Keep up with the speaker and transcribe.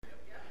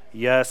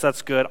Yes,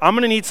 that's good. I'm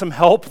going to need some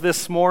help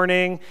this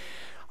morning.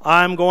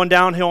 I'm going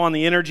downhill on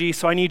the energy,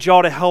 so I need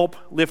y'all to help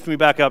lift me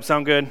back up.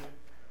 Sound good?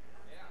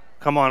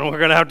 Come on, we're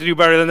going to have to do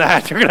better than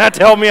that. You're going to have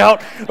to help me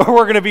out, or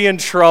we're going to be in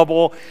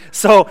trouble.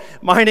 So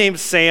my name's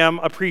Sam.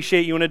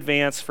 Appreciate you in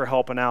advance for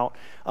helping out.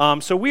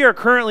 So we are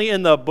currently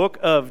in the book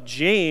of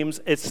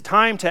James. It's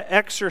time to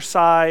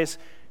exercise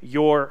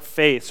your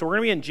faith. So we're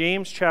going to be in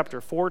James chapter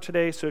 4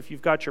 today. So if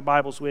you've got your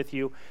Bibles with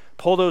you,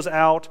 pull those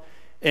out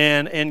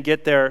and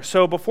get there.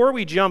 So before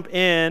we jump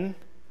in,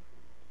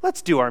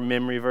 let's do our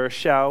memory verse,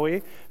 shall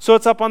we? So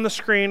it's up on the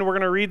screen. We're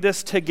going to read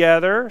this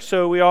together.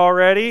 So we all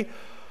ready?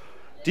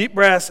 Deep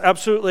breaths,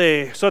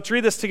 absolutely. So let's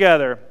read this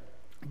together.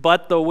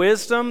 But the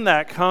wisdom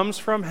that comes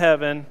from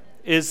heaven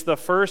is the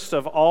first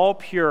of all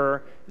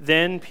pure,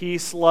 then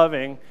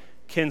peace-loving,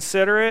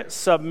 considerate,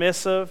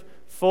 submissive,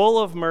 full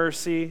of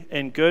mercy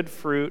and good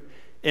fruit,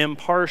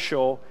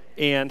 impartial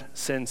and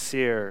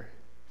sincere.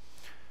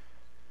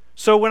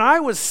 So when I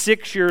was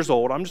 6 years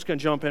old, I'm just going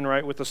to jump in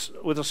right with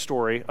a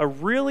story. A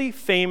really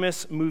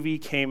famous movie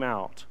came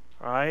out,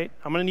 all right?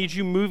 I'm going to need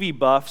you movie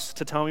buffs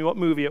to tell me what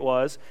movie it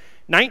was.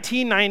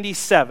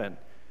 1997,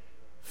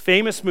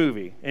 famous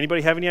movie.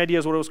 Anybody have any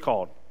ideas what it was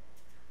called?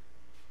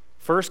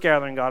 First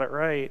Gathering got it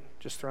right.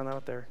 Just throwing that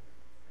out there.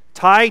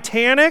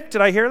 Titanic,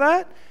 did I hear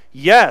that?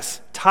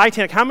 Yes,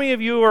 Titanic. How many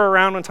of you were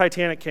around when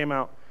Titanic came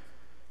out?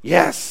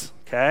 Yes,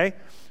 okay.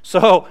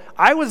 So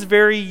I was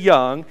very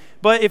young,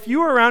 but if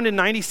you were around in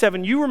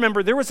 97, you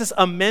remember there was this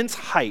immense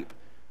hype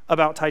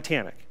about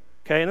Titanic,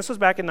 okay? And this was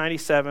back in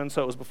 97,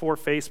 so it was before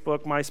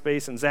Facebook,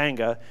 MySpace, and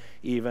Xanga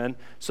even,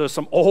 so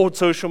some old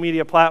social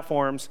media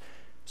platforms.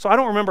 So I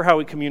don't remember how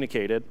we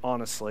communicated,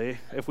 honestly,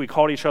 if we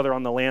called each other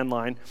on the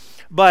landline.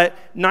 But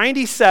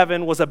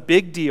 97 was a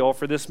big deal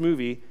for this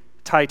movie,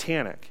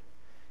 Titanic.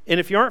 And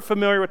if you aren't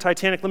familiar with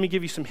Titanic, let me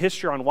give you some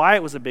history on why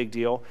it was a big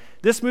deal.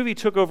 This movie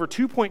took over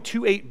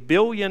 $2.28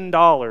 billion in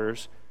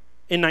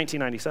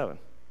 1997.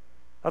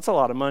 That's a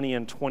lot of money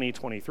in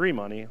 2023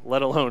 money,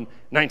 let alone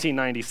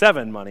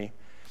 1997 money.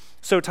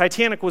 So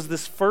Titanic was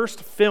this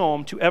first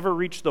film to ever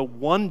reach the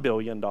 $1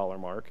 billion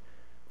mark,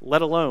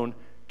 let alone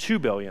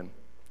 $2 billion.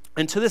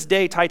 And to this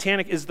day,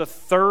 Titanic is the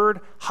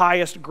third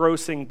highest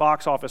grossing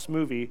box office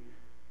movie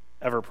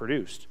ever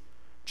produced,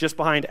 just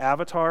behind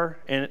Avatar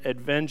and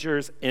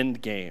Avengers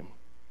Endgame.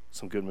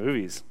 Some good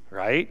movies,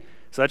 right?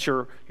 So that's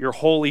your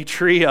holy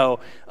trio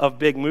of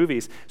big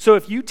movies. So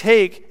if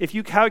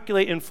you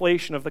calculate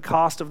inflation of the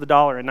cost of the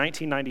dollar in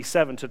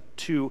 1997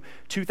 to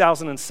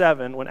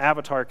 2007 when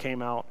Avatar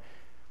came out,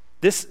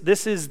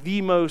 this is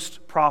the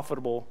most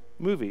profitable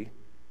movie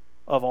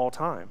of all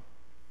time.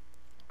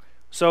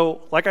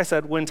 So like I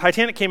said, when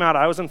Titanic came out,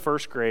 I was in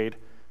first grade.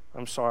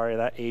 I'm sorry,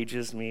 that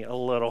ages me a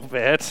little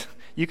bit.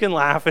 You can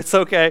laugh, it's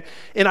okay.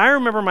 And I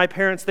remember my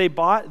parents, they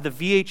bought the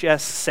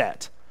VHS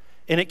set,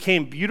 and it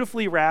came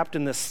beautifully wrapped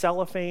in this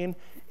cellophane,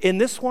 and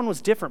this one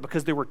was different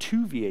because there were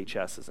two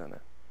VHSs in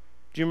it.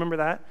 Do you remember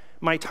that?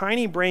 My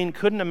tiny brain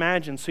couldn't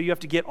imagine, so you have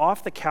to get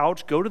off the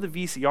couch, go to the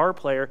VCR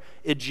player,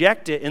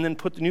 eject it, and then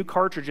put the new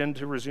cartridge in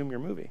to resume your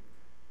movie.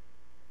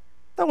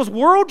 That was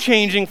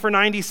world-changing for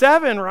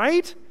 97,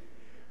 right?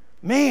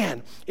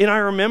 Man, and I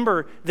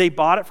remember they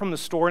bought it from the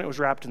store and it was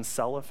wrapped in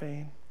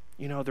cellophane.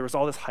 You know, there was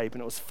all this hype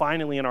and it was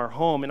finally in our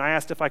home, and I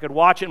asked if I could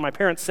watch it and my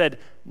parents said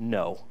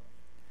no,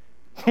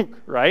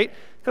 right?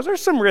 Because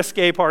there's some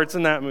risque parts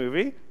in that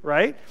movie,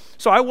 right?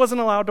 So I wasn't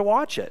allowed to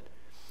watch it.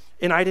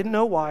 And I didn't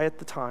know why at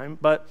the time,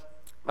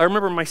 but I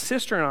remember my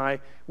sister and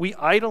I, we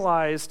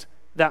idolized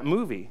that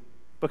movie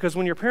because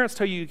when your parents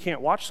tell you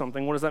can't watch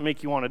something, what does that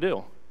make you want to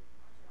do?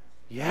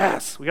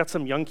 Yes, we got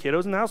some young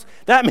kiddos in the house.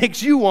 That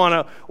makes you want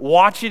to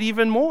watch it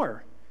even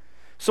more.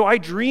 So I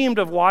dreamed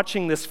of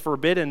watching this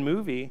forbidden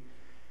movie,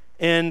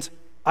 and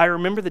I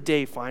remember the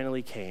day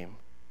finally came.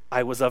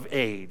 I was of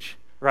age,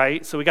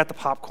 right? So we got the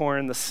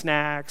popcorn, the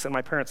snacks, and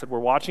my parents said, we're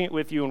watching it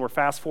with you, and we're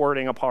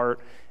fast-forwarding a part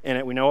in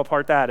it. We know what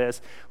part that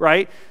is,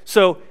 right?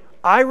 So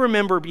I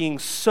remember being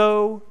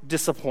so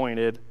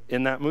disappointed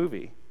in that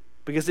movie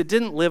because it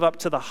didn't live up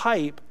to the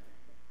hype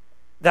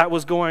that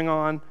was going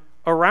on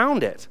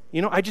around it.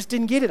 You know, I just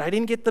didn't get it. I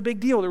didn't get the big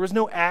deal. There was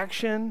no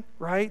action,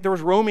 right? There was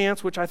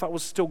romance, which I thought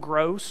was still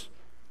gross,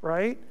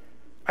 right?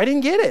 I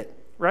didn't get it,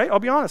 right? I'll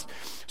be honest.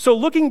 So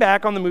looking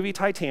back on the movie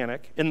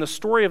Titanic and the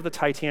story of the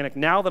Titanic,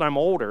 now that I'm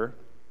older,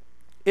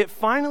 it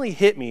finally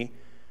hit me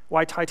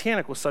why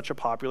Titanic was such a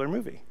popular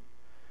movie.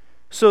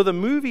 So the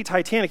movie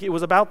Titanic, it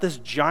was about this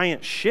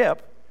giant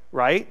ship,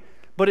 right?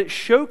 But it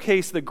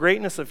showcased the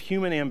greatness of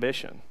human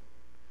ambition.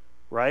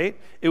 Right?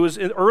 It was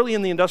early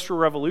in the Industrial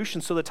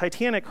Revolution, so the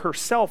Titanic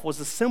herself was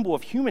a symbol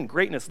of human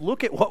greatness.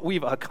 Look at what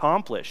we've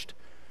accomplished.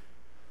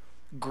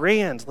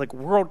 Grand, like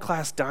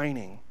world-class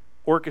dining,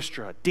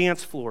 orchestra,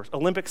 dance floors,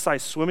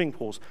 Olympic-sized swimming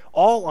pools,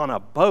 all on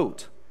a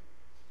boat.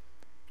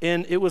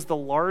 And it was the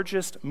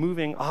largest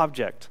moving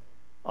object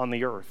on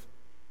the earth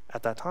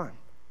at that time.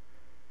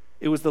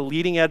 It was the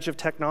leading edge of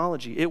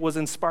technology. It was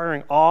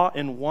inspiring awe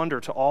and wonder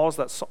to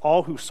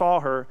all who saw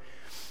her.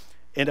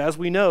 And as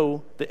we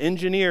know, the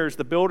engineers,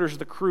 the builders,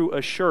 the crew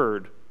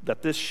assured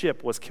that this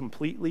ship was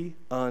completely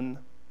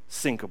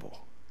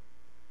unsinkable,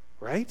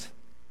 right?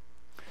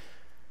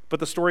 But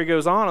the story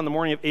goes on the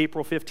morning of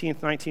April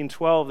 15th,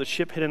 1912, the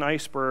ship hit an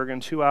iceberg,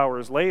 and 2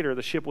 hours later,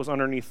 the ship was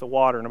underneath the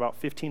water, and about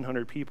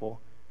 1,500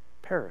 people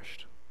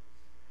perished.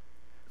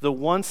 The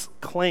once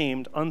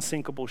claimed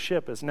unsinkable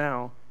ship is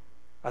now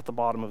at the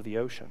bottom of the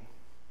ocean.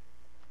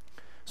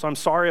 So I'm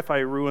sorry if I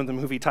ruined the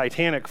movie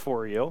Titanic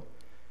for you,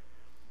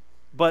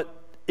 but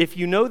if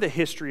you know the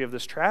history of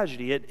this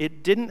tragedy,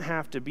 it didn't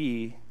have to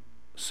be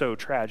so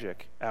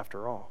tragic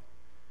after all.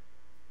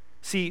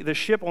 See, the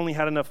ship only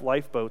had enough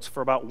lifeboats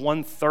for about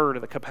 1/3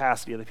 of the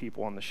capacity of the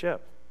people on the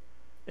ship.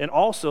 And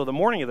also, the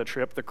morning of the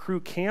trip, the crew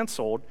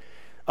canceled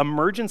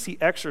emergency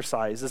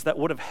exercises that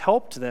would have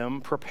helped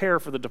them prepare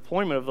for the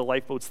deployment of the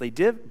lifeboats they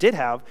did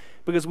have,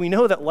 because we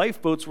know that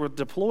lifeboats were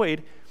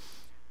deployed,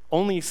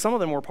 only some of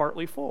them were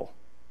partly full,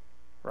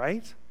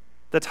 right?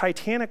 The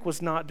Titanic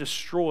was not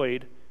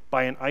destroyed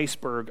by an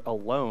iceberg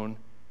alone.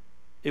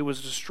 It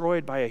was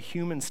destroyed by a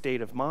human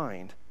state of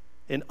mind,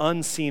 an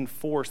unseen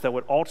force that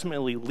would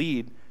ultimately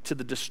lead to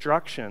the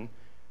destruction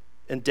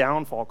and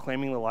downfall,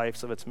 claiming the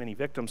lives of its many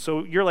victims.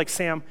 So you're like,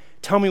 Sam,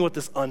 tell me what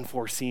this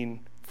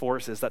unforeseen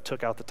force is that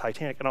took out the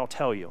Titanic, and I'll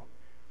tell you.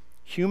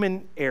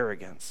 Human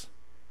arrogance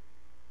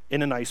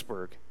in an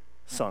iceberg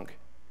sunk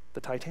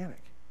the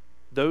Titanic.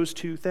 Those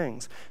two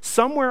things.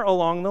 Somewhere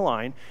along the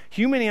line,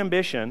 human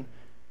ambition,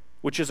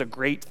 which is a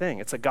great thing,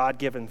 it's a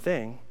God-given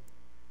thing,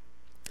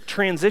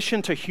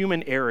 transitioned to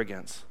human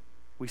arrogance.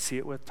 We see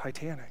it with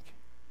Titanic.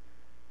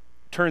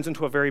 Turns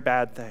into a very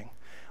bad thing.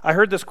 I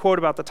heard this quote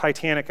about the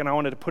Titanic, and I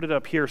wanted to put it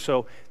up here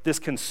so this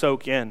can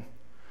soak in.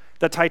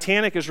 The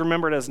Titanic is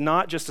remembered as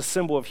not just a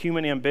symbol of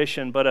human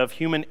ambition, but of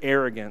human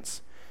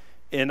arrogance,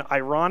 an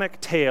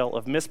ironic tale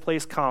of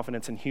misplaced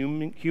confidence in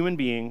human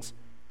beings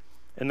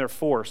and their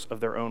force of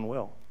their own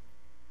will.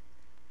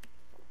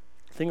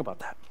 Think about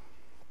that.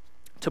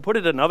 To put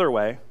it another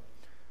way,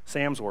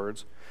 Sam's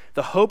words,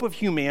 the hope of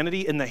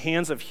humanity in the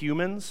hands of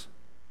humans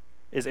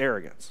is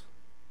arrogance.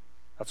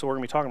 That's what we're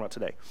going to be talking about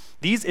today.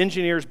 These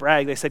engineers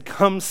bragged. They said,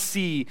 come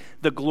see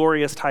the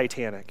glorious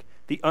Titanic,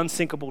 the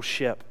unsinkable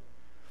ship,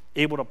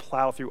 able to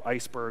plow through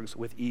icebergs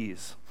with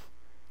ease,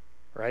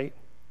 right?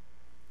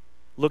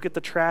 Look at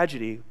the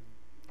tragedy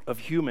of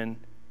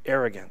human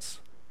arrogance.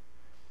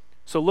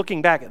 So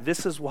looking back,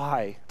 this is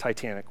why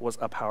Titanic was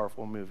a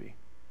powerful movie.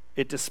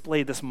 It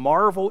displayed this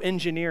marvel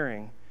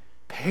engineering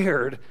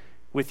paired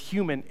with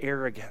human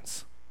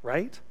arrogance,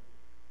 right?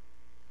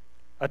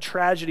 A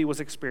tragedy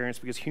was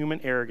experienced because human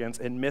arrogance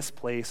and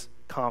misplaced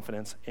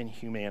confidence in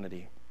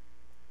humanity.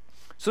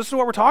 So this is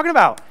what we're talking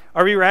about.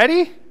 Are we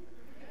ready?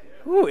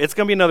 Ooh, it's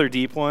going to be another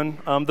deep one.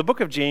 The book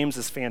of James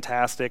is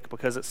fantastic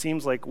because it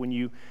seems like when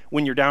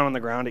you're down on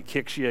the ground, it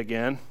kicks you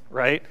again,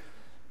 right?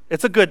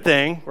 It's a good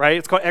thing, right?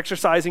 It's called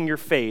exercising your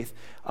faith.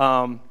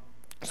 So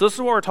this is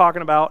what we're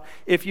talking about.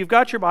 If you've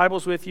got your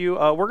Bibles with you,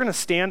 we're going to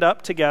stand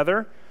up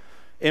together,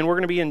 and we're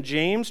going to be in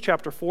James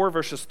chapter 4,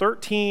 verses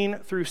 13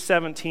 through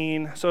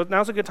 17. So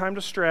now's a good time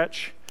to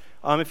stretch.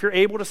 If you're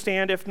able to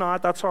stand, if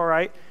not, that's all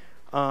right.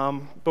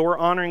 But we're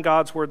honoring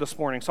God's word this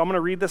morning. So I'm going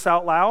to read this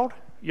out loud.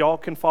 Y'all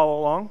can follow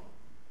along.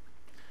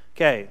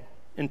 Okay,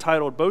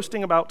 entitled,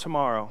 Boasting About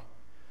Tomorrow.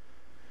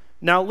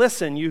 Now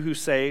listen, you who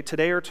say,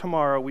 today or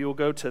tomorrow we will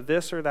go to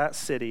this or that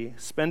city,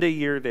 spend a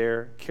year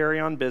there,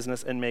 carry on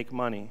business, and make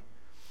money.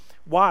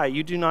 Why?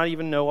 You do not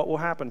even know what will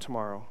happen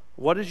tomorrow.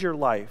 What is your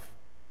life?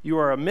 You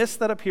are a mist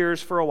that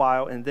appears for a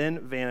while and then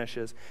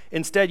vanishes.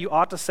 Instead, you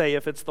ought to say,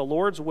 if it's the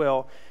Lord's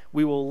will,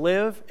 we will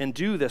live and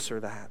do this or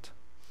that.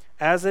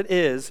 As it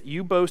is,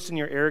 you boast in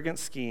your arrogant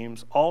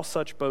schemes. All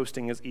such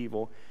boasting is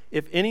evil.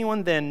 If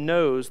anyone then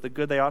knows the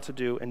good they ought to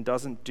do and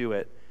doesn't do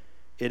it,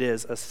 it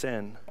is a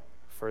sin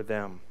for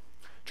them.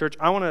 Church,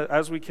 I want to,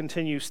 as we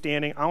continue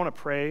standing, I want to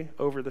pray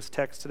over this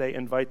text today,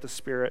 invite the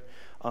Spirit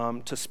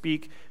to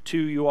speak to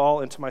you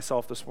all and to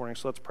myself this morning.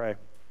 So let's pray.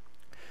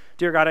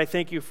 Dear God, I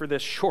thank you for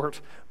this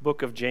short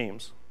book of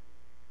James.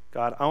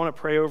 God, I want to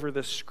pray over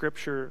this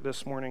scripture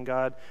this morning,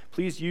 God.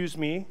 Please use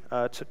me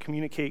to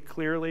communicate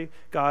clearly.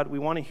 God, we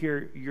want to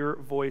hear your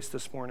voice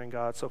this morning,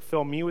 God. So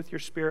fill me with your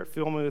Spirit,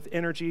 fill me with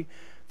energy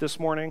this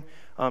morning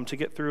to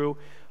get through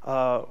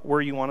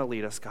where you want to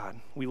lead us, God.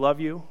 We love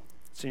you.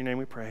 It's in your name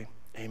we pray.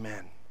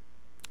 Amen.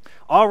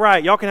 All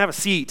right, y'all can have a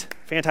seat.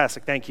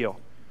 Fantastic, thank you.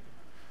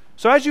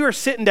 So as you are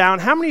sitting down,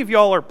 how many of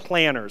y'all are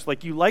planners?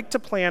 Like you like to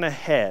plan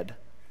ahead?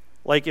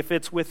 Like if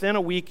it's within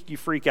a week, you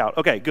freak out.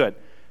 Okay, good.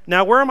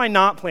 Now, where are my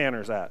not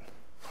planners at?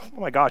 Oh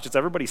my gosh, it's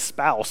everybody's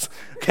spouse.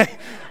 Okay,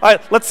 all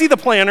right, let's see the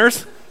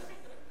planners.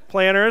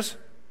 Planners,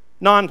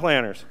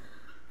 non-planners.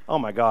 Oh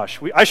my gosh,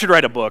 I should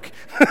write a book.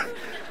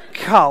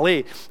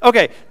 Golly.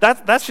 Okay,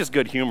 that's just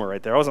good humor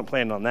right there. I wasn't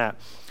planning on that.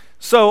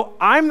 So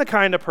I'm the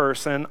kind of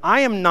person, I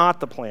am not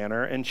the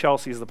planner, and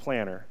Chelsea's the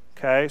planner.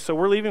 Okay, so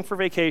we're leaving for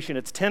vacation.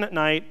 It's 10 at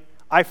night.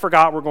 I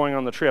forgot we're going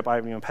on the trip. I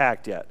haven't even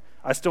packed yet.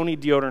 I still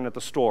need deodorant at the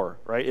store,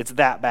 right? It's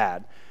that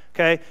bad.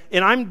 Okay,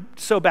 and I'm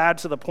so bad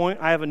to the point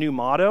I have a new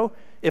motto.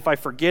 If I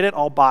forget it,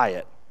 I'll buy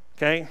it.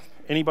 Okay,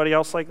 anybody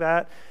else like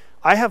that?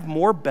 I have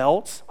more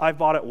belts I've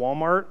bought at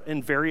Walmart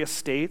in various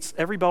states.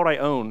 Every belt I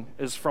own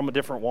is from a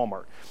different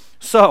Walmart.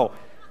 So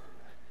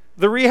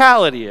the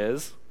reality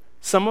is,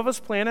 some of us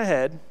plan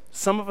ahead,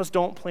 some of us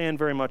don't plan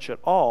very much at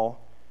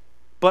all,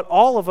 but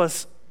all of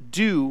us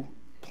do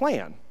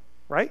plan,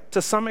 right?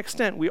 To some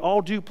extent, we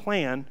all do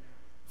plan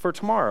for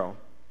tomorrow.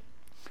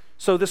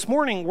 So this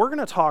morning, we're going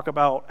to talk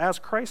about, as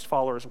Christ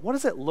followers, what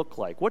does it look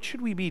like? What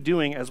should we be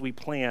doing as we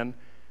plan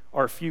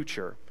our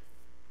future?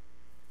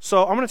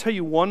 So I'm going to tell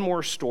you one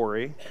more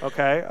story,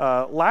 okay?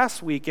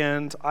 Last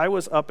weekend, I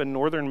was up in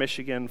northern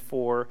Michigan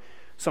for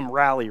some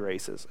rally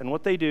races. And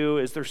what they do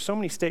is there's so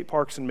many state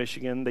parks in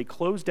Michigan, they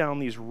close down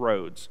these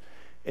roads,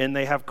 and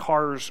they have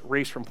cars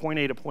race from point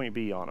A to point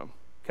B on them,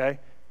 okay?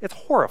 It's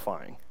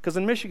horrifying, because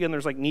in Michigan,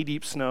 there's like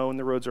knee-deep snow, and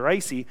the roads are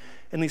icy,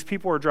 and these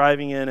people are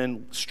driving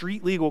in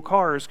street-legal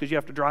cars because you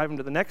have to drive them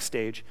to the next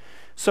stage.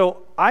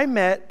 So I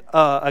met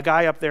a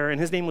guy up there, and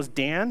his name was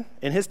Dan,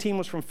 and his team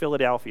was from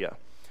Philadelphia.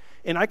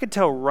 And I could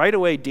tell right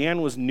away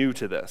Dan was new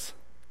to this,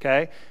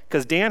 okay?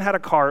 Because Dan had a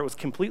car, it was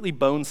completely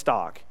bone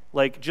stock.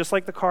 Like, just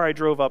like the car I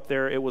drove up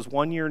there, it was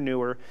 1 year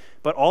newer,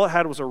 but all it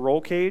had was a roll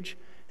cage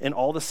and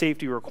all the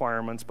safety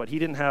requirements, but he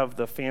didn't have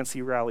the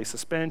fancy rally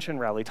suspension,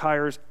 rally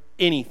tires,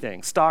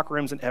 anything, stock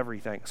rims and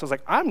everything. So I was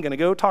like, I'm going to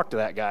go talk to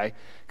that guy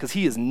because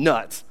he is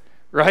nuts,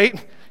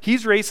 right?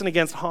 He's racing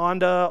against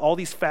Honda, all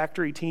these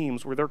factory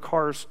teams where their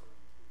cars,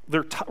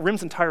 their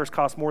rims and tires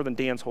cost more than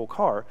Dan's whole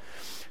car.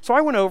 So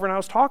I went over and I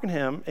was talking to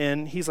him,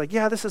 and he's like,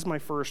 yeah, this is my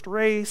first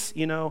race.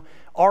 You know,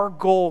 our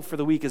goal for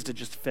the week is to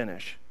just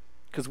finish,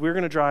 because we're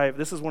going to drive,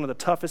 this is one of the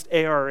toughest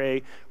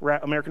ARA,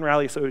 American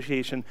Rally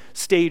Association,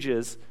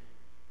 stages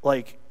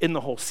like in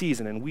the whole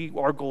season, and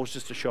our goal is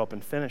just to show up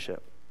and finish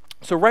it.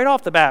 So right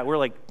off the bat, we're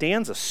like,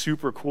 Dan's a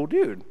super cool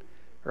dude,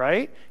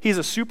 right? He's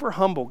a super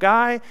humble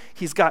guy.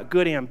 He's got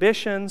good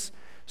ambitions.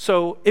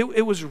 So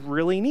it was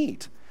really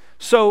neat.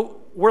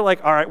 So we're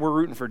like, all right, we're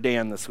rooting for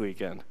Dan this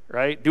weekend,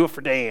 right? Do it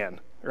for Dan,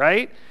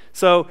 right?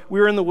 So we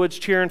were in the woods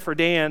cheering for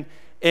Dan,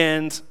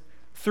 and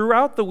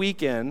throughout the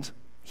weekend,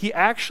 he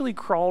actually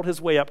crawled his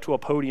way up to a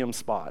podium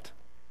spot,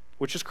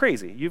 which is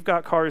crazy. You've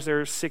got cars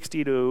there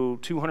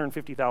 $60,000 to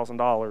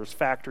 $250,000,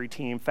 factory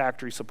team,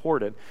 factory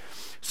supported.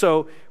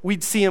 So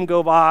we'd see him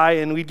go by,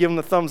 and we'd give him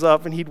the thumbs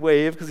up, and he'd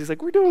wave, because he's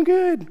like, we're doing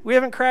good. We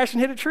haven't crashed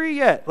and hit a tree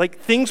yet. Like,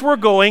 things were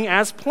going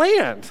as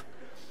planned.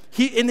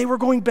 And they were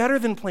going better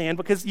than planned,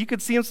 because you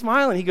could see him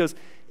smiling. He goes,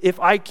 if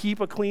I keep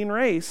a clean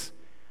race,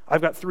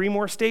 I've got 3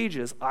 more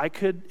stages. I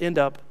could end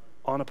up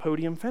on a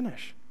podium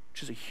finish,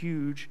 which is a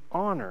huge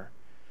honor.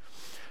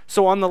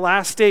 So on the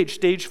last stage,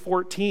 stage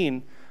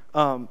 14,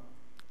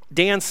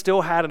 Dan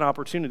still had an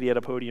opportunity at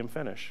a podium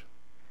finish.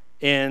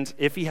 And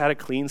if he had a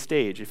clean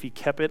stage, if he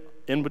kept it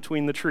in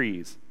between the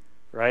trees,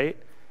 right?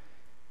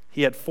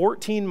 He had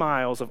 14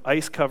 miles of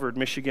ice-covered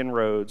Michigan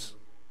roads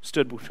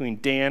stood between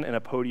Dan and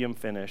a podium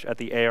finish at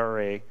the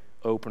ARA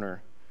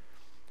opener.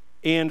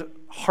 And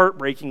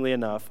heartbreakingly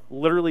enough,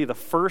 literally the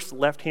first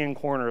left-hand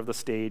corner of the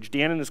stage,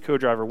 Dan and his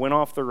co-driver went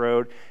off the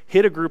road,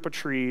 hit a group of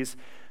trees,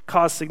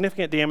 caused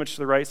significant damage to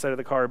the right side of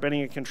the car,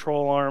 bending a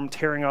control arm,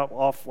 tearing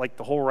off like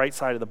the whole right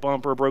side of the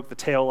bumper, broke the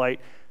tail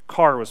light.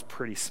 Car was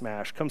pretty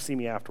smashed. Come see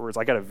me afterwards.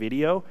 I got a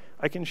video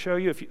I can show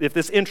you if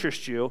this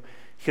interests you,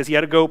 because he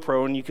had a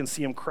GoPro and you can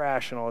see him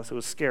crash and all this. It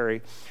was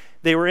scary.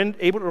 They were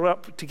able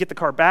to get the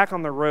car back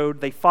on the road.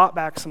 They fought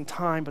back some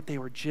time, but they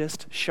were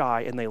just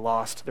shy, and they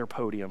lost their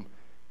podium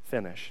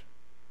finish.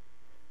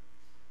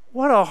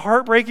 What a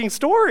heartbreaking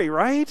story,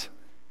 right?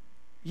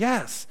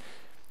 Yes.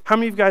 How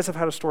many of you guys have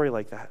had a story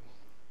like that?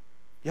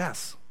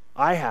 Yes,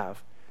 I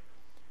have.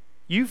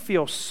 You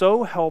feel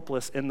so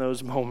helpless in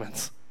those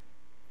moments.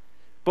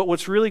 But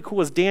what's really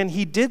cool is Dan,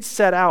 he did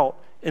set out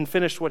and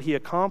finish what he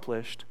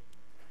accomplished.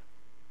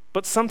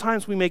 But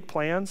sometimes we make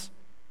plans,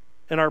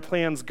 and our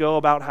plans go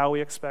about how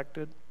we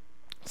expected.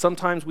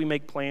 Sometimes we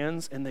make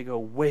plans, and they go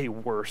way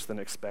worse than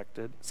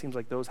expected. It seems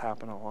like those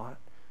happen a lot.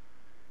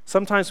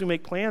 Sometimes we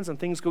make plans, and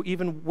things go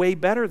even way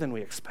better than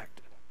we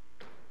expected.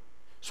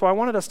 So I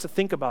wanted us to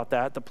think about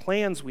that, the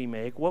plans we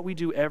make, what we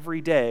do every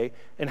day,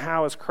 and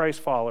how as Christ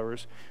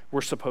followers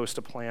we're supposed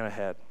to plan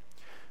ahead.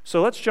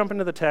 So let's jump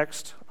into the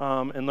text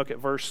and look at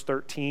verse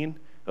 13.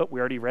 Oh, we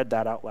already read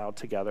that out loud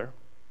together.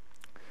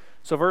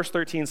 So verse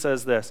 13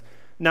 says this,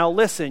 now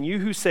listen, you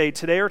who say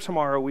today or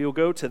tomorrow we will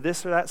go to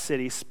this or that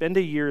city, spend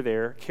a year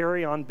there,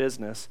 carry on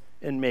business,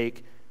 and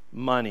make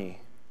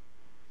money.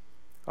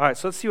 All right,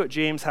 so let's see what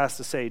James has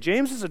to say.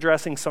 James is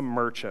addressing some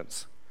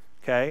merchants.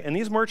 Okay, and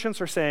these merchants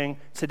are saying,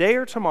 today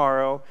or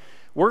tomorrow,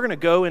 we're going to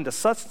go into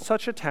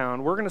such a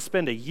town. We're going to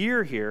spend a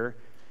year here.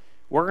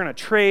 We're going to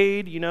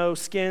trade,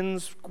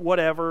 skins,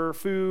 whatever,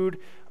 food.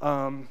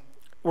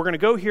 We're going to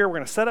go here. We're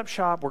going to set up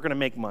shop. We're going to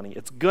make money.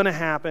 It's going to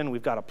happen.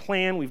 We've got a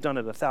plan. We've done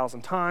it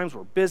 1,000 times.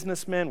 We're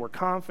businessmen. We're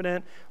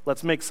confident.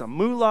 Let's make some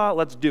moolah.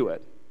 Let's do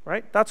it,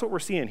 right? That's what we're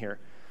seeing here.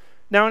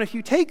 Now, and if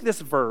you take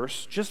this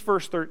verse, just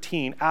verse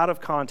 13, out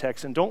of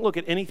context and don't look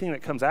at anything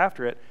that comes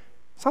after it,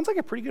 sounds like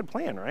a pretty good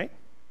plan, right?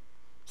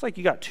 It's like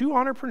you got 2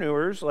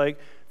 entrepreneurs, like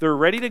they're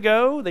ready to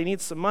go. They need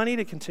some money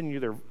to continue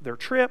their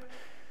trip.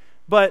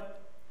 But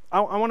I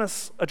want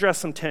to address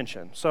some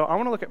tension. So I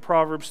want to look at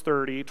Proverbs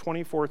 30,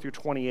 24 through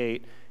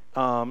 28.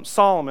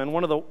 Solomon,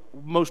 one of the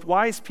most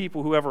wise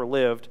people who ever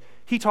lived,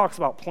 he talks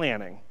about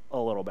planning a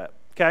little bit,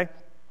 okay?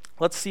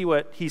 Let's see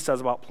what he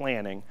says about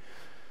planning.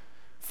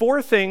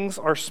 4 things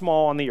are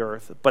small on the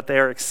earth, but they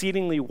are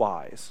exceedingly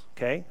wise,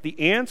 okay? The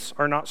ants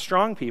are not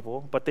strong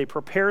people, but they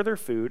prepare their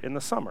food in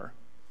the summer,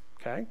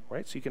 okay?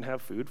 Right? So you can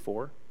have food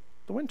for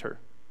the winter,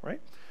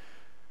 right?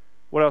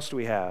 What else do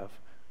we have?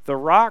 The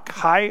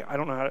I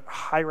don't know how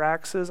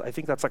hyraxes, I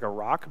think that's like a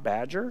rock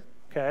badger,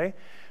 okay?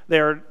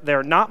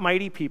 They're not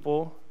mighty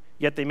people,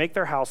 yet they make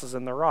their houses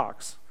in the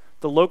rocks.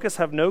 The locusts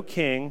have no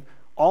king,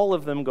 all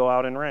of them go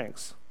out in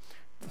ranks.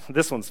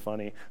 This one's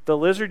funny. The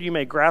lizard you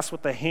may grasp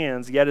with the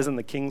hands, yet is in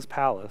the king's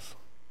palace.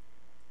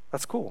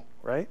 That's cool,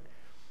 right?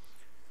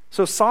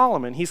 So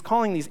Solomon, he's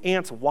calling these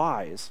ants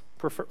wise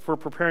for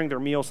preparing their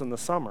meals in the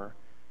summer.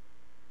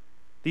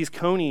 These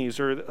conies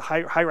or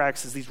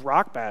hyraxes, these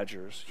rock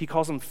badgers, he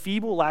calls them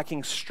feeble,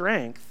 lacking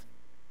strength,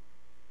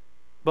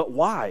 but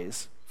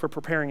wise for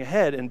preparing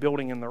ahead and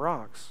building in the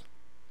rocks.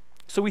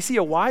 So we see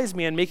a wise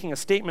man making a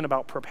statement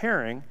about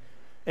preparing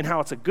and how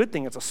it's a good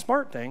thing, it's a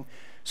smart thing.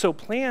 So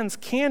plans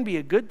can be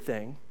a good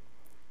thing,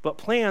 but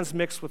plans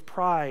mixed with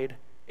pride,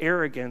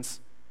 arrogance,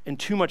 and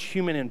too much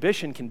human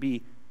ambition can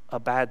be a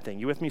bad thing.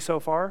 You with me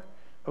so far?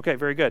 Okay,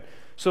 very good.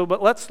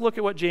 But let's look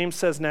at what James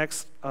says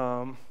next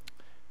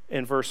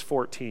in verse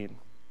 14.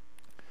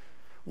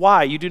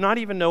 Why? You do not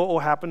even know what will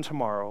happen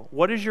tomorrow.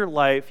 What is your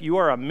life? You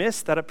are a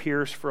mist that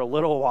appears for a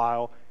little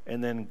while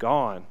and then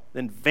gone,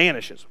 then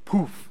vanishes.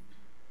 Poof.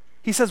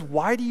 He says,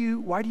 why do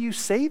you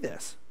say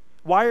this?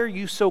 Why are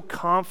you so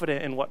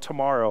confident in what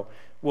tomorrow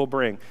will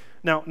bring?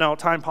 Now,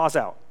 time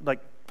out.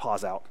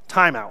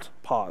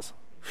 Pause.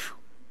 Whew.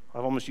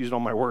 I've almost used all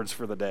my words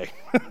for the day.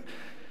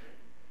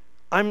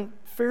 I'm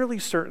fairly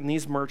certain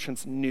these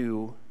merchants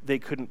knew they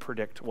couldn't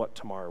predict what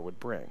tomorrow would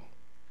bring,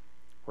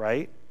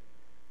 right?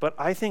 But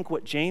I think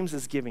what James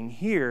is giving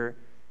here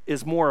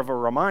is more of a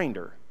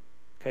reminder.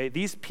 Okay,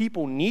 these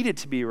people needed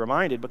to be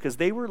reminded because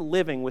they were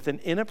living with an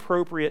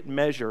inappropriate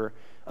measure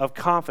of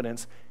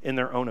confidence in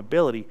their own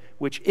ability,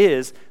 which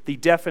is the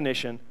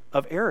definition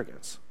of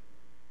arrogance.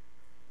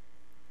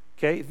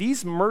 Okay,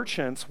 these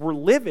merchants were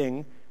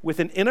living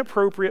with an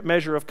inappropriate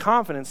measure of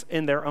confidence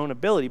in their own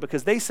ability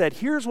because they said,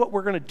 here's what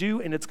we're going to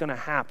do and it's going to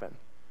happen.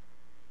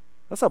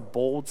 That's a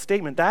bold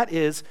statement. That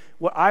is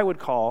what I would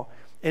call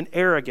an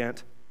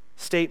arrogant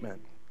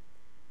statement.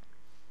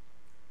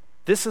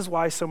 This is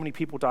why so many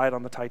people died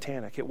on the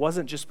Titanic. It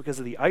wasn't just because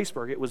of the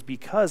iceberg. It was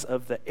because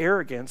of the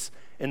arrogance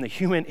and the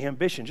human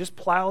ambition. Just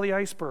plow the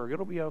iceberg.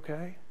 It'll be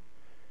okay.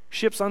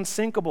 Ship's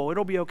unsinkable.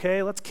 It'll be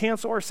okay. Let's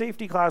cancel our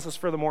safety classes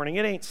for the morning.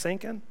 It ain't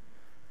sinking.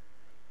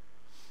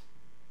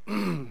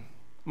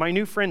 My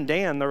new friend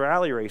Dan, the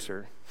rally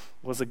racer,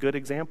 was a good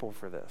example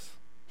for this.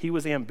 He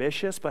was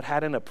ambitious but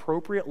had an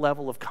appropriate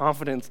level of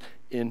confidence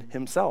in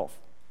himself.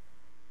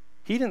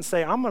 He didn't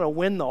say, I'm going to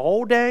win the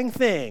whole dang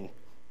thing,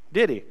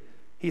 did he?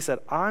 He said,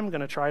 I'm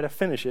going to try to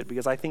finish it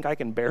because I think I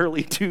can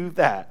barely do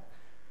that.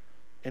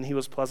 And he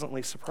was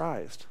pleasantly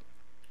surprised.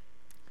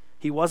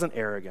 He wasn't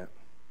arrogant.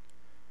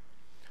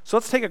 So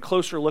let's take a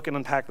closer look and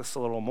unpack this a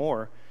little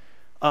more.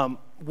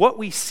 What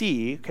we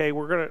see, okay,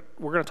 we're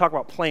gonna talk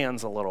about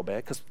plans a little bit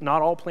because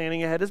not all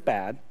planning ahead is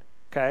bad,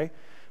 okay?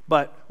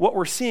 But what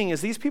we're seeing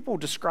is these people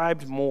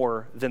described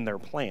more than their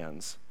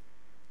plans.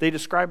 They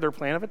described their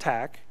plan of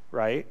attack,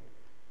 right?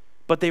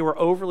 But they were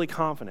overly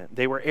confident.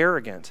 They were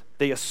arrogant.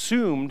 They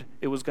assumed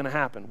it was going to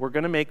happen. We're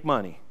going to make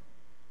money.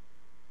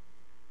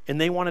 And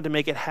they wanted to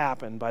make it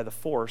happen by the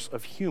force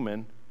of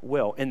human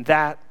will. And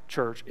that,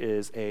 church,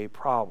 is a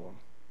problem,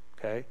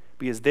 okay?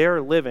 Because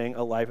they're living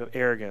a life of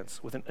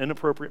arrogance with an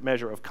inappropriate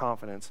measure of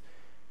confidence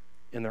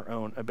in their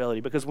own ability.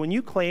 Because when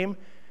you claim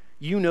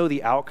you know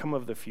the outcome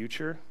of the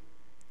future,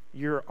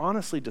 you're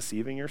honestly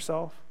deceiving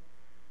yourself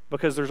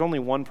because there's only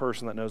one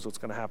person that knows what's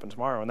going to happen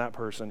tomorrow, and that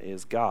person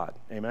is God.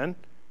 Amen?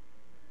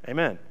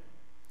 Amen.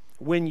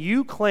 When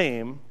you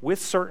claim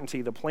with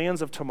certainty the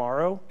plans of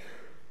tomorrow,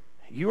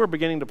 you are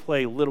beginning to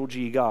play little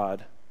g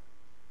God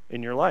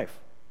in your life.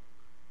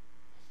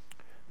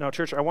 Now,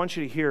 church, I want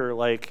you to hear,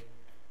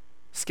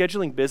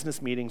 scheduling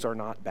business meetings are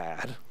not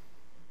bad.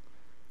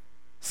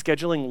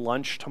 Scheduling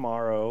lunch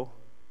tomorrow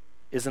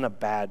isn't a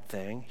bad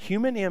thing.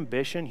 Human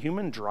ambition,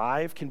 human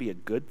drive can be a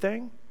good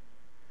thing.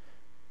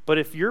 But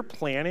if you're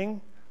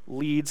planning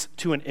leads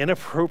to an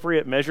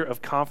inappropriate measure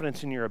of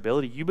confidence in your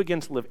ability, you begin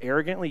to live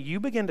arrogantly, you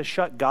begin to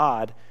shut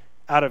God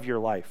out of your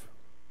life.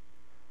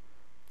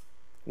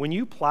 When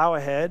you plow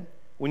ahead,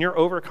 when you're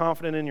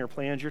overconfident in your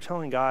plans, you're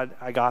telling God,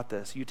 I got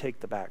this, you take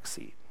the back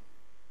seat.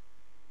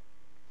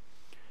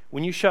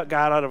 When you shut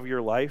God out of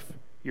your life,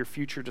 your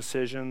future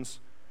decisions,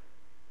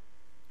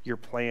 your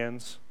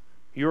plans,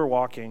 you're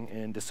walking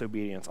in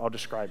disobedience. I'll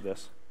describe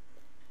this.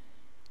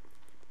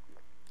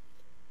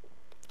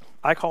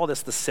 I call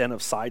this the sin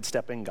of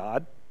sidestepping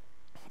God.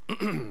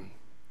 I'm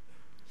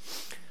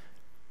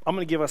going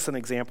to give us an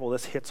example.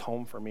 This hits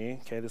home for me,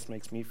 okay? This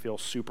makes me feel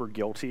super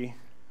guilty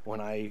when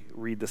I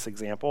read this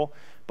example,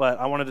 but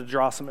I wanted to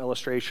draw some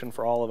illustration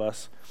for all of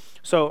us.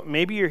 So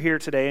maybe you're here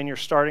today and you're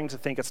starting to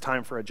think it's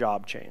time for a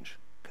job change,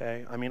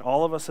 okay? I mean,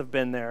 all of us have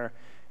been there.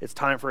 It's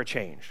time for a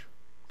change,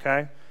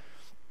 okay?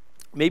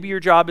 Maybe your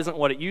job isn't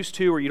what it used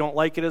to, or you don't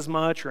like it as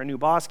much, or a new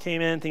boss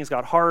came in, things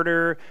got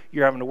harder,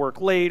 you're having to work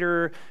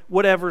later,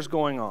 whatever's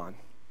going on.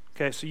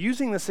 Okay, so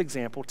using this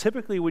example,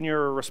 typically when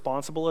you're a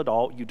responsible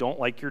adult, you don't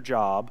like your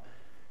job,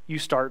 you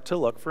start to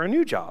look for a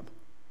new job,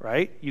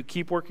 right? You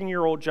keep working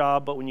your old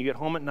job, but when you get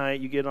home at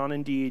night, you get on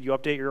Indeed, you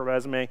update your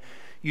resume,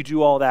 you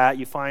do all that,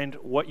 you find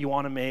what you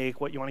want to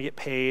make, what you want to get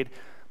paid,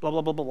 blah,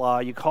 blah, blah, blah, blah.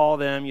 You call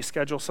them, you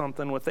schedule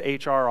something with the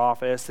HR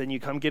office, then you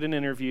come get an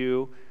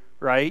interview,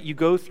 right? You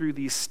go through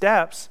these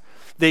steps.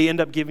 They end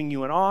up giving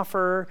you an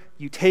offer.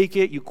 You take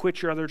it, you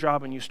quit your other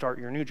job, and you start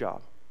your new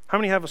job. How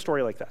many have a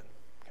story like that?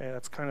 Okay,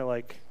 that's kind of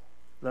like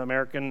the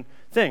American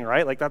thing,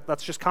 right? Like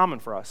that's just common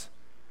for us.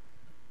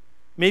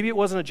 Maybe it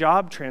wasn't a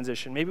job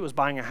transition. Maybe it was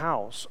buying a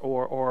house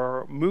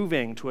or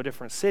moving to a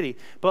different city.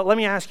 But let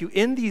me ask you,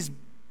 in these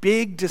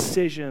big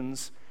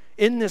decisions,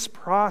 in this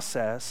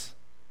process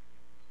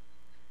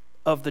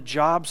of the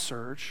job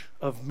search,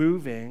 of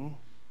moving,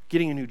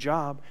 getting a new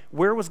job,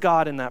 where was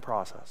God in that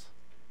process?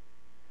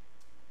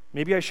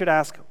 Maybe I should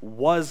ask,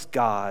 was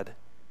God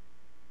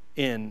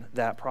in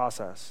that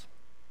process?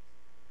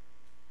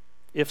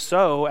 If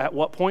so, at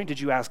what point did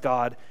you ask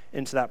God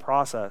into that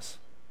process?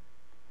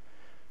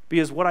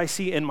 Because what I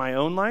see in my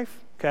own life,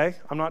 okay,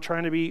 I'm not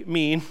trying to be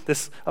mean,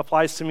 this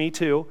applies to me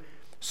too,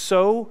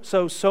 so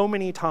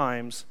many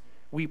times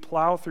we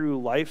plow through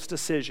life's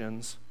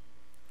decisions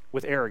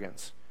with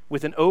arrogance,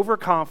 with an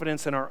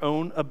overconfidence in our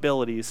own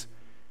abilities,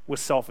 with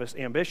selfish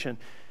ambition.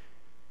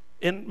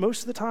 And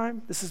most of the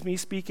time, this is me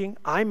speaking,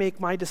 I make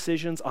my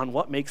decisions on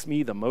what makes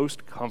me the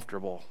most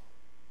comfortable,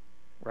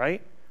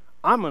 right?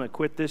 I'm going to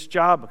quit this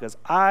job because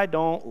I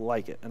don't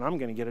like it, and I'm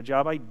going to get a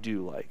job I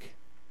do like,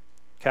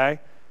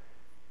 okay?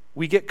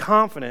 We get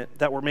confident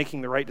that we're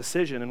making the right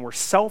decision, and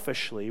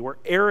we're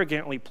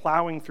arrogantly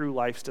plowing through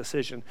life's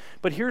decision.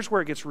 But here's where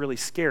it gets really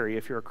scary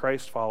if you're a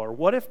Christ follower.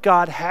 What if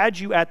God had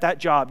you at that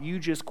job you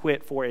just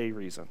quit for a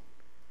reason?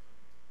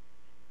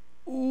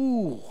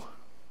 Ooh,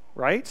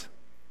 right?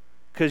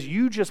 Because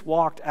you just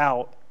walked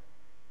out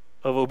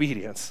of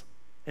obedience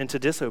into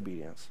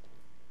disobedience.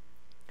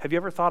 Have you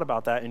ever thought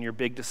about that in your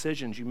big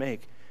decisions you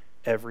make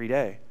every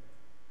day?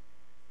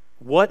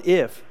 What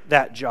if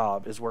that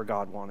job is where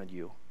God wanted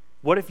you?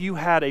 What if you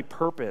had a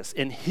purpose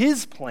in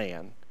His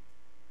plan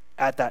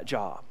at that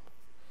job,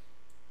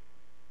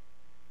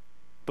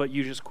 but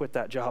you just quit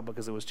that job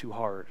because it was too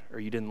hard, or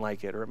you didn't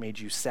like it, or it made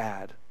you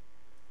sad?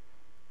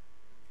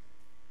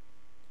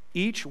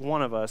 Each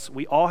one of us,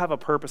 we all have a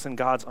purpose in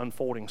God's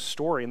unfolding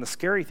story, and the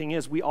scary thing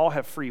is we all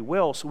have free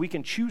will, so we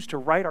can choose to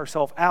write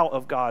ourselves out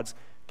of God's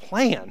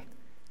plan,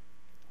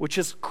 which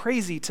is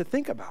crazy to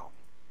think about.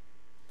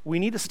 We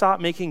need to stop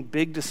making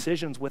big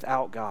decisions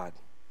without God,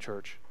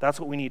 church. That's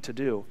what we need to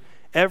do.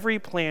 Every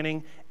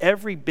planning,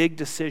 every big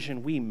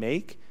decision we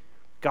make,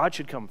 God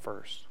should come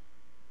first.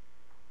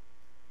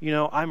 You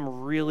know,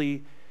 I'm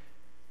really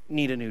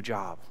need a new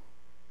job.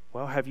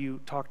 Well, have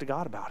you talked to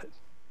God about it?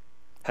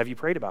 Have you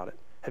prayed about it?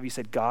 Have you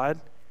said,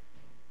 God,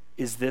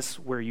 is this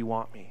where you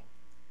want me?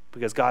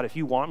 Because God, if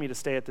you want me to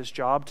stay at this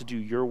job to do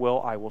your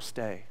will, I will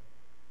stay.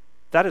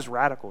 That is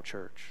radical,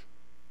 church.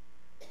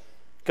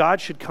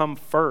 God should come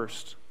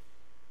first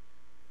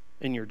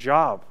in your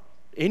job.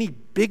 Any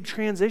big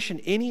transition,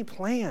 any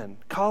plan,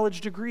 college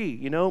degree,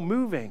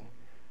 moving.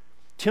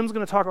 Tim's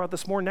going to talk about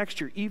this more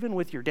next year, even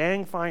with your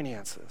dang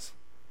finances.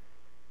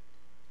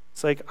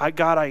 It's like, I've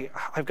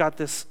got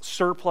this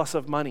surplus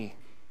of money.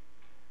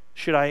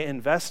 Should I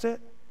invest it?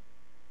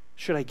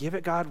 Should I give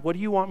it, God? What do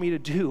you want me to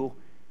do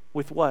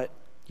with what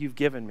you've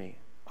given me?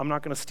 I'm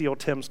not going to steal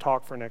Tim's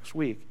talk for next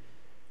week.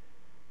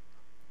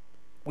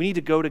 We need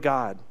to go to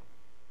God.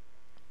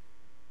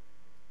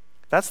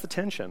 That's the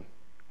tension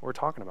we're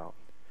talking about.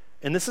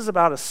 And this is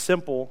about as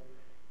simple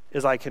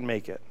as I can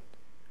make it.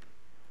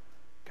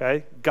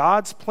 Okay?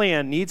 God's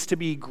plan needs to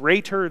be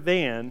greater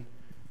than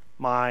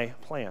my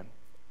plan.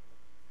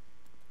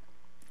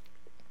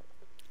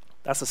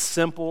 That's as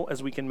simple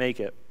as we can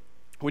make it.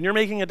 When you're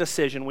making a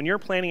decision, when you're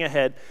planning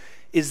ahead,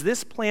 is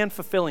this plan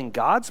fulfilling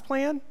God's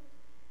plan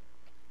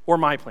or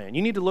my plan?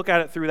 You need to look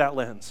at it through that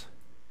lens.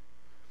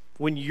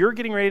 When you're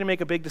getting ready to make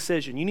a big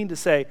decision, you need to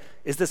say,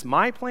 is this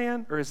my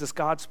plan or is this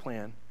God's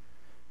plan?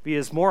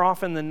 Because more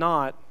often than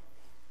not,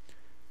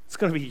 it's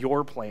going to be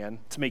your plan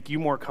to make you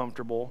more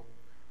comfortable,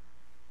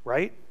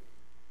 right?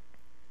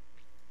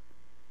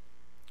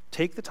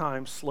 Take the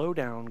time, slow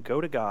down,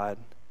 go to God,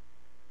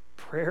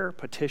 prayer,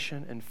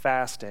 petition, and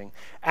fasting.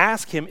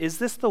 Ask Him, is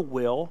this the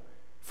will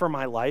for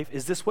my life?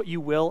 Is this what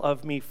you will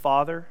of me,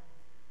 Father?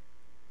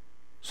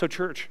 So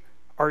church,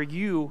 are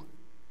you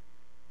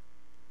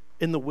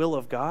in the will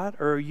of God,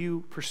 or are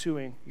you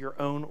pursuing your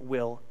own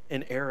will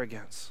in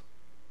arrogance?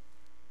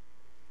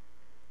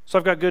 So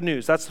I've got good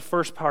news. That's the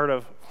first part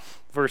of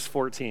verse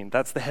 14.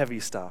 That's the heavy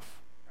stuff,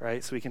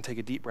 right? So we can take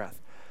a deep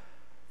breath.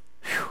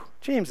 Whew.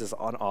 James is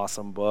an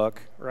awesome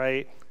book,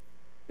 right?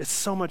 It's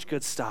so much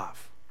good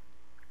stuff.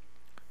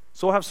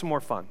 So we'll have some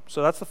more fun.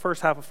 So that's the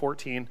first half of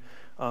 14.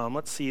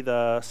 Let's see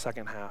the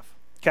second half.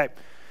 Okay.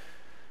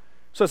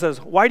 So it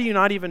says, why do you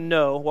not even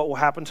know what will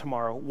happen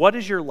tomorrow? What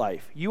is your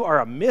life? You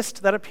are a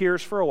mist that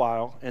appears for a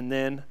while and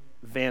then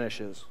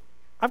vanishes.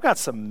 I've got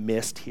some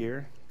mist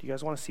here. Do you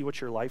guys want to see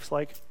what your life's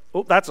like?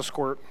 Oh, that's a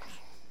squirt.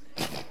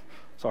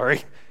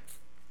 Sorry.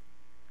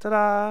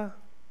 Ta-da.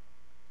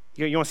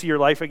 You want to see your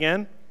life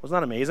again? Wasn't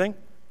that amazing?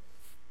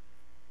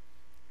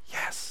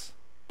 Yes.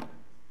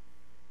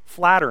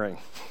 Flattering.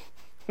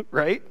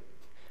 Right?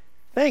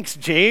 Thanks,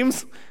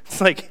 James.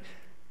 It's like,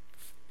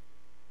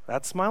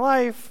 that's my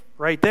life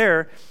right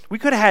there. We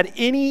could have had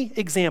any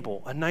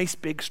example, a nice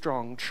big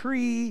strong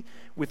tree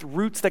with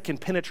roots that can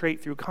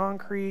penetrate through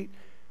concrete,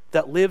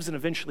 that lives and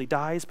eventually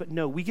dies, but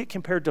no, we get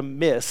compared to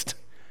mist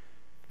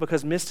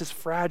because mist is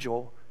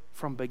fragile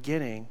from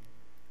beginning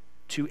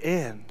to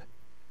end.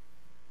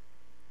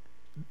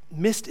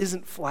 Mist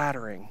isn't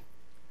flattering.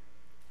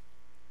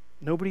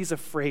 Nobody's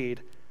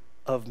afraid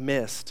of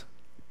mist.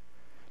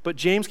 But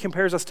James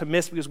compares us to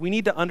mist because we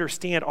need to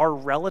understand our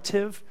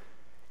relative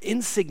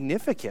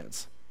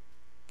insignificance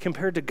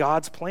compared to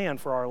God's plan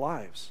for our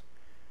lives.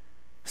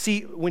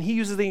 See, when he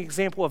uses the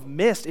example of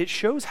mist, it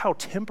shows how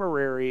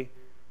temporary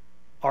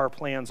our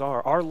plans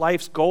are. Our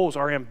life's goals,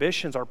 our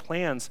ambitions, our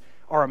plans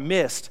are a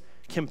mist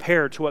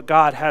compared to what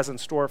God has in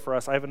store for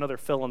us. I have another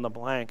fill in the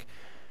blank.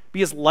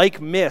 Because like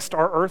mist,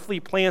 our earthly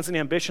plans and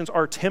ambitions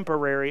are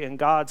temporary and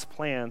God's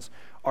plans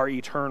are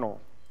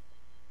eternal.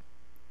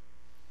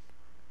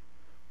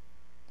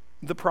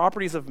 The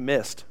properties of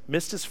mist.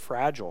 Mist is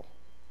fragile.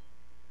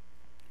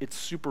 It's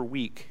super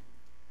weak.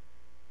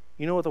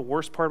 You know what the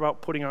worst part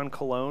about putting on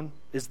cologne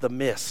is? The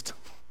mist.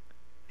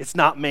 It's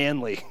not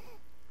manly,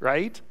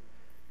 right?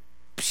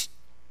 Psst.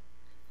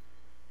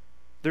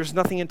 There's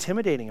nothing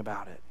intimidating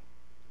about it.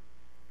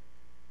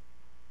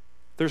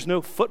 There's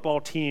no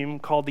football team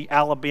called the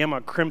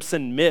Alabama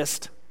Crimson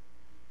Mist,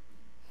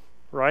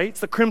 right? It's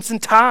the Crimson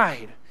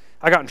Tide.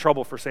 I got in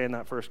trouble for saying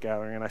that first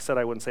gathering, and I said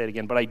I wouldn't say it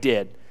again, but I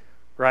did,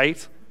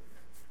 right?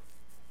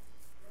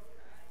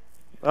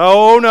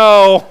 Oh,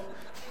 no.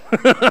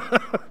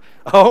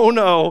 Oh,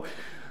 no.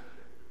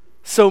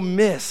 So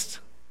mist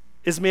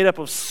is made up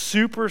of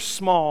super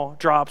small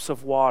drops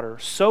of water,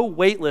 so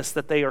weightless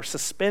that they are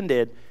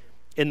suspended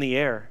in the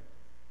air.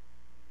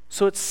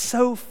 So it's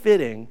so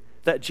fitting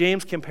that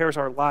James compares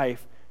our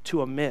life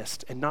to a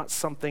mist and not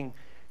something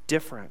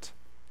different.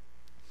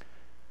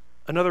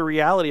 Another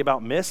reality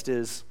about mist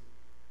is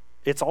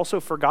it's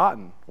also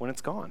forgotten when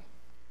it's gone,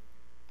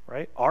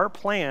 right? Our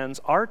plans,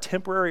 our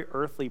temporary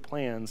earthly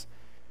plans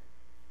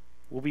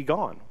will be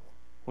gone.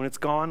 When it's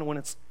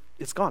gone,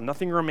 it's gone.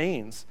 Nothing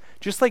remains.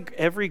 Just like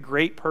every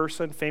great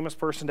person, famous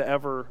person to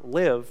ever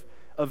live,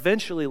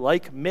 eventually,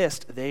 like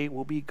mist, they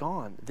will be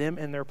gone, them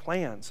and their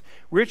plans.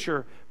 Rich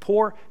or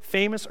poor,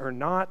 famous or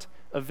not,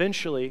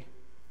 eventually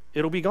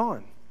it'll be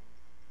gone.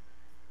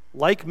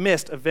 Like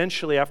mist,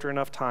 eventually, after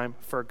enough time,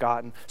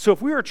 forgotten. So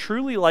if we are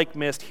truly like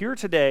mist here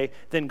today,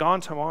 then gone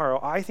tomorrow,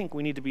 I think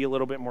we need to be a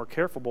little bit more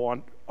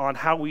careful on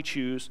how we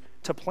choose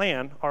to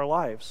plan our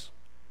lives.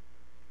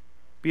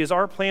 Because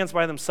our plans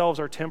by themselves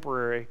are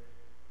temporary,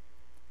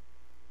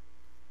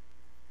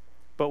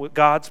 but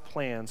God's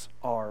plans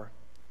are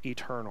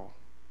eternal.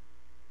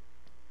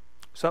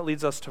 So that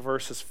leads us to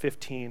verses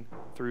 15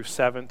 through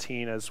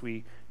 17 as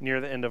we near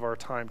the end of our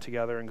time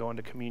together and go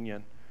into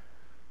communion.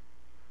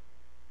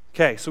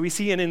 Okay, so we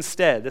see an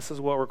instead. This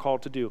is what we're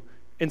called to do.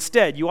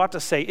 Instead, you ought to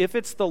say, if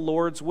it's the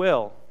Lord's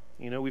will.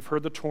 You know, we've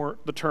heard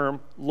the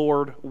term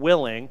Lord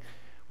willing.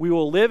 We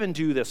will live and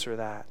do this or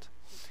that.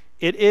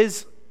 It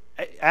is,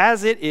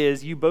 as it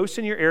is, you boast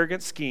in your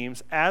arrogant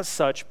schemes. As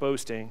such,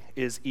 boasting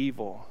is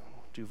evil.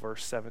 Do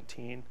verse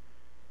 17.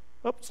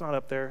 Oh, it's not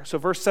up there. So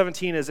verse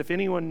 17 is, if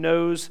anyone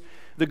knows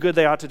the good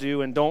they ought to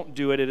do and don't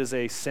do it, it is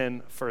a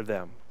sin for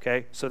them.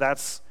 Okay? So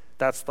that's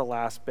the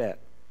last bit.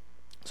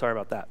 Sorry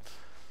about that.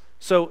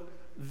 So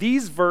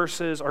these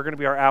verses are going to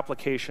be our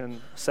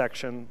application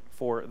section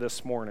for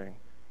this morning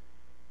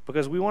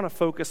because we want to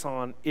focus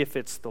on if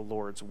it's the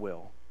Lord's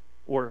will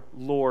or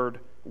Lord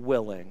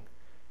willing.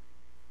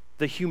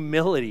 The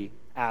humility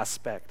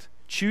aspect.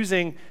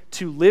 Choosing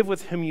to live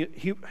with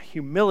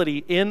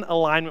humility in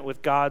alignment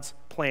with God's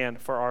plan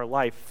for our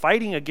life,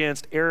 fighting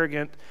against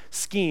arrogant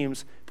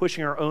schemes,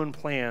 pushing our own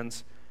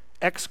plans,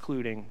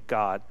 excluding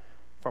God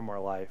from our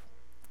life.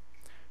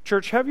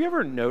 Church, have you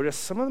ever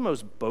noticed some of the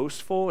most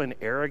boastful and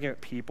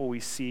arrogant people we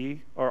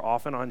see are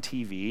often on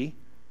TV?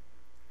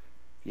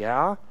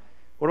 Yeah?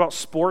 What about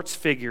sports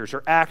figures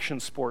or action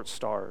sports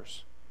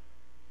stars?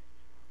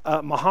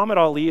 Muhammad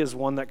Ali is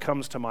one that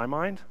comes to my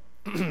mind.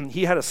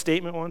 He had a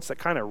statement once that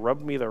kind of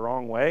rubbed me the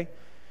wrong way.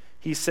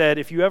 He said,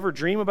 if you ever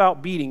dream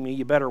about beating me,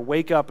 you better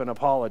wake up and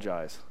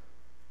apologize.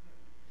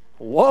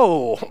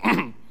 Whoa,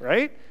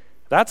 right?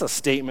 That's a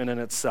statement in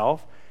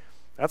itself.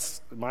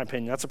 That's, in my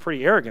opinion, that's a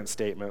pretty arrogant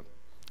statement.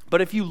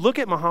 But if you look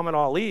at Muhammad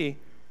Ali,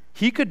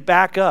 he could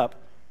back up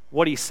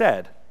what he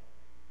said,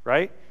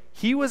 right?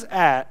 He was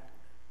the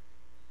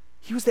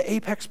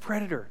apex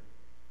predator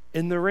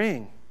in the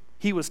ring.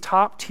 He was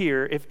top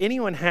tier. If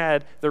anyone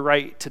had the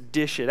right to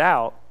dish it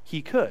out,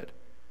 he could,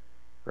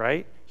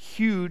 right?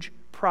 Huge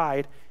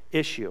pride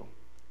issue.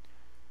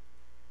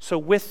 So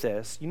with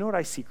this, you know what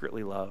I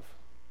secretly love?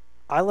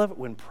 I love it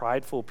when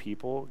prideful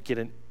people get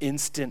an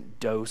instant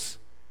dose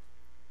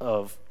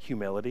of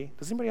humility.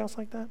 Does anybody else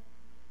like that?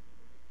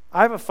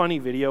 I have a funny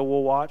video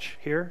we'll watch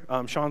here.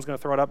 Sean's going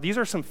to throw it up. These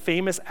are some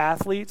famous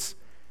athletes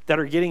that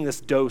are getting this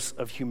dose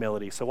of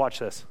humility. So watch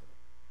this.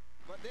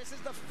 But this is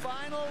the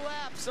final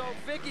lap, so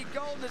Vicki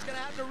Golden is going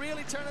to have to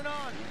really turn it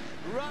on.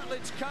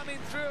 Rutledge coming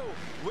through.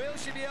 Will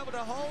she be able to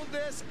hold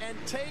this and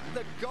take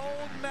the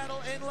gold medal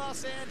in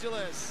Los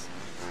Angeles?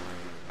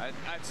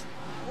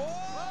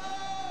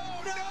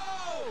 Whoa!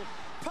 No!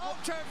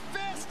 Poked her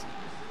fist.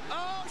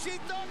 Oh, she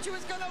thought she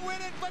was going to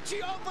win it, but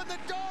she opened the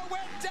door,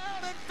 went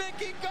down, and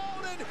Vicki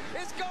Golden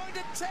is going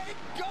to take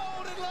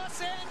gold in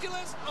Los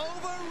Angeles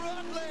over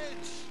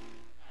Rutledge.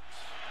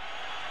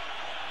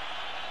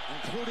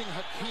 Including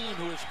Hakeem,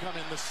 who has come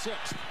in the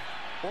sixth.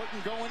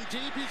 Orton going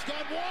deep. He's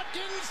got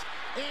Watkins,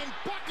 and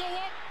buckle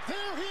up.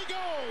 There he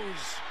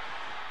goes.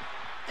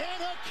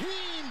 And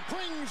Hakeem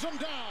brings him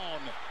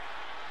down.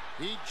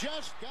 He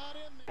just got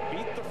in there.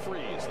 Beat the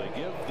freeze. They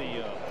give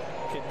the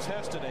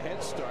contestant a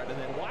head start, and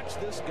then watch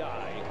this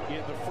guy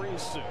in the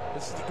freeze suit.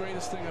 This is the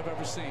greatest thing I've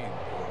ever seen.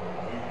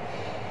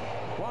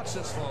 Watch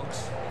this,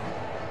 folks.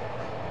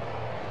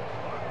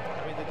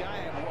 I mean, the guy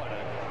had what,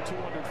 a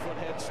 200-foot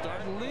head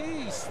start? At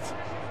least.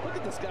 Look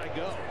at this guy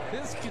go.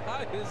 This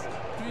guy is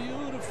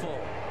beautiful.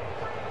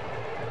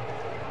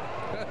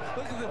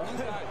 Look at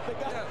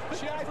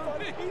this guy.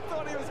 He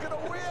thought he was going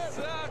to win.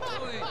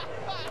 Exactly.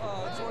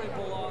 Oh, it's where he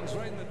belongs,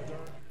 right in the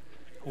dirt.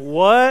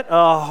 What a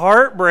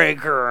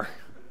heartbreaker.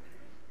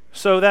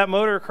 So that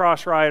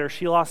motocross rider,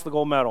 she lost the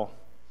gold medal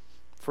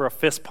for a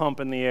fist pump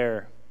in the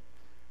air,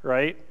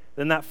 right?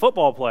 Then that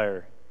football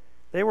player,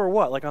 they were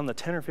what, like on the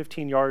 10 or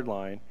 15-yard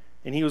line,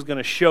 and he was going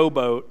to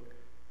showboat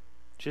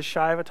just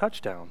shy of a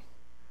touchdown,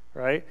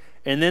 right?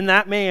 And then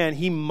that man,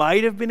 he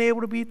might have been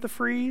able to beat the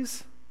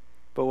freeze,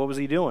 but what was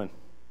he doing?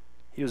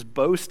 He was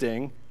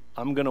boasting,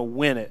 I'm going to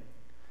win it.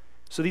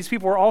 So these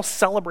people were all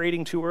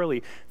celebrating too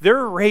early.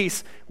 Their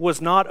race was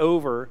not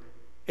over,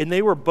 and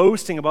they were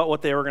boasting about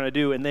what they were going to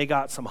do, and they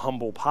got some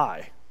humble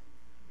pie,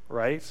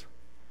 right?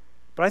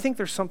 But I think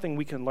there's something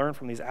we can learn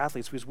from these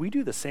athletes, because we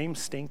do the same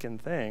stinking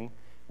thing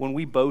when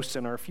we boast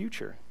in our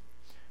future.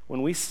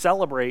 When we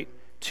celebrate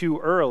too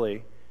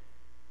early,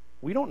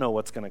 we don't know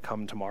what's going to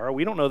come tomorrow.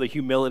 We don't know the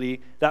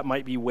humility that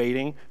might be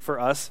waiting for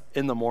us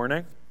in the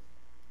morning.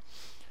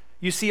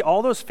 You see,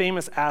 all those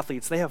famous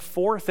athletes, they have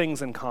 4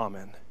 things in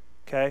common,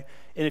 okay?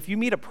 And if you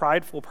meet a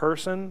prideful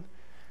person,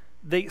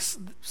 they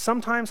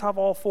sometimes have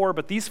all 4,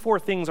 but these 4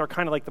 things are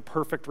kind of like the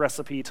perfect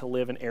recipe to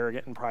live an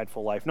arrogant and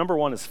prideful life. Number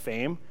 1 is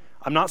fame.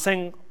 I'm not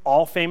saying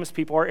all famous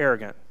people are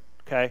arrogant,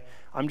 okay?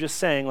 I'm just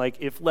saying, like,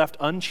 if left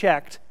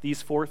unchecked,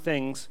 these 4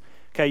 things,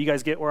 okay, you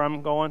guys get where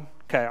I'm going?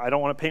 Okay, I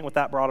don't want to paint with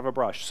that broad of a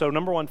brush. So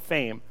number 1,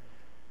 fame,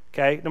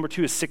 okay? Number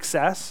 2 is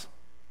success,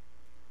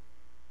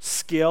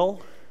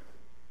 skill,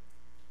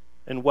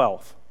 and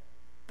wealth.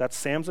 That's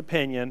Sam's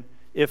opinion.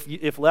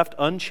 If left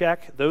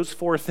unchecked, those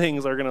 4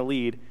 things are going to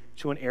lead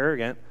to an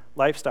arrogant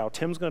lifestyle.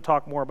 Tim's going to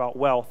talk more about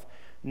wealth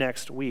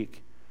next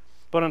week.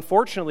 But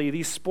unfortunately,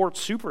 these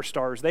sports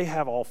superstars, they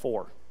have all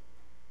 4,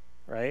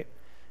 right?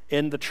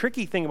 And the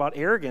tricky thing about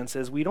arrogance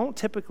is we don't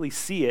typically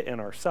see it in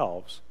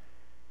ourselves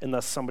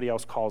unless somebody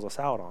else calls us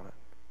out on it,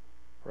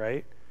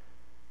 right?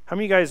 How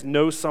many of you guys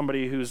know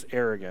somebody who's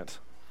arrogant,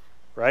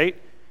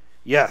 right?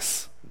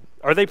 Yes.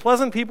 Are they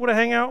pleasant people to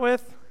hang out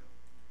with?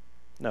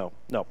 No,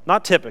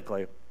 not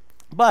typically.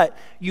 But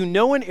you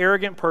know an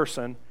arrogant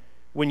person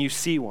when you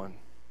see one.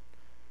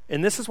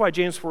 And this is why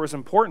James 4 is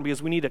important,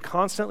 because we need to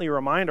constantly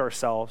remind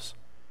ourselves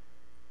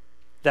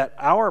that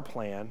our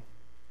plan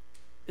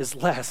is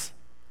less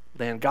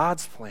than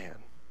God's plan.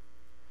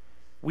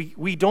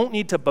 We don't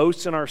need to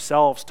boast in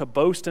ourselves, to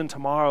boast in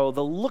tomorrow,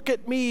 look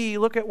at me,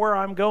 look at where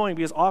I'm going,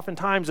 because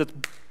oftentimes it's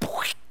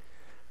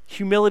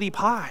humility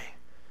pie,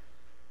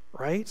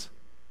 right?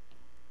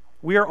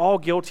 We are all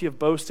guilty of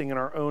boasting in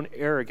our own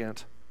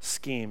arrogant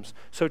schemes.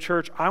 So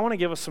church, I want to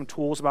give us some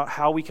tools about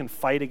how we can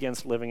fight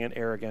against living an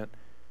arrogant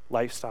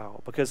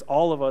lifestyle, because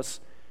all of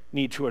us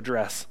need to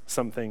address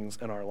some things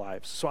in our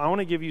lives. So I want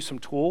to give you some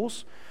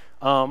tools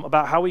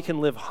about how we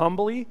can live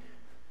humbly,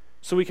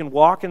 so we can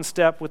walk in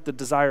step with the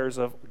desires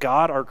of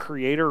God, our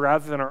Creator,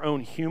 rather than our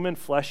own human,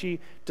 fleshy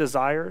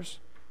desires.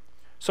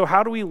 So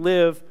how do we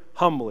live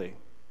humbly?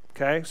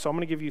 Okay, so I'm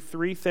going to give you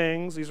 3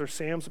 things. These are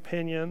Sam's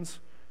opinions,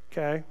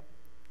 okay?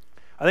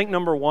 I think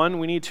number 1,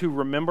 we need to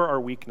remember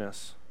our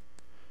weakness.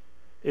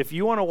 If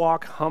you want to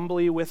walk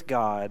humbly with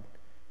God,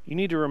 you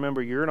need to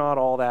remember you're not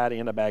all that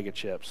and a bag of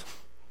chips,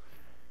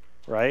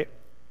 right?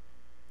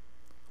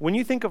 When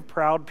you think of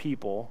proud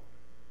people,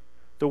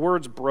 the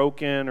words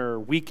broken or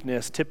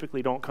weakness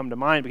typically don't come to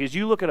mind, because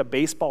you look at a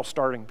baseball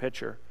starting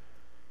pitcher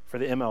for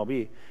the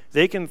MLB,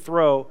 they can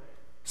throw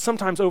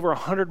sometimes over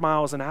 100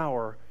 miles an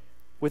hour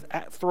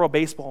throw a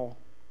baseball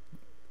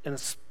in a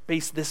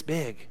space this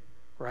big,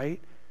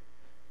 right?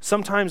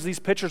 Sometimes these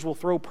pitchers will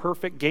throw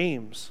perfect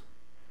games,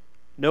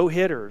 no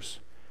hitters.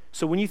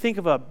 So when you think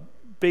of a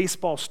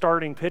baseball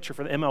starting pitcher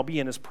for the MLB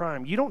in his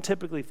prime, you don't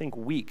typically think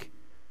weak,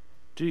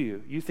 do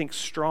you? You think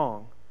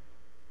strong.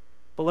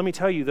 But let me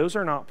tell you, those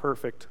are not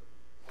perfect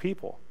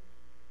people,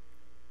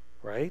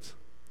 right?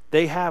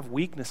 They have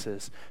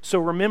weaknesses. So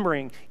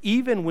remembering,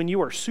 even when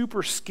you are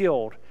super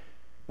skilled,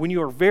 when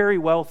you are very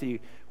wealthy,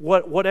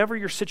 whatever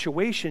your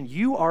situation,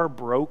 you are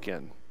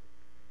broken.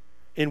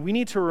 And we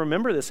need to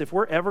remember this. If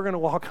we're ever going to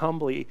walk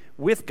humbly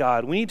with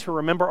God, we need to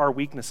remember our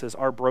weaknesses,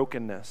 our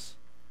brokenness.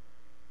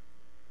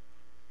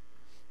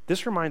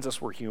 This reminds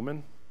us we're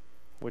human,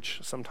 which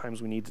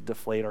sometimes we need to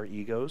deflate our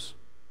egos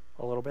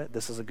a little bit.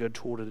 This is a good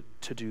tool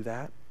to do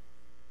that.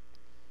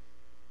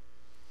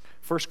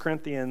 1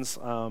 Corinthians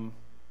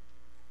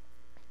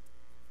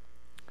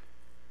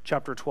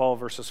chapter 12,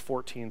 verses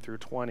 14 through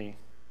 20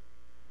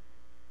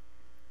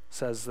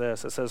 says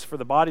this. It says, "For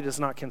the body does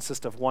not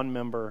consist of one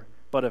member,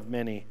 but of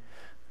many.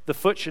 The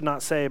foot should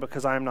not say,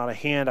 because I am not a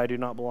hand, I do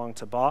not belong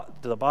to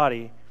the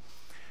body.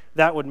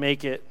 That would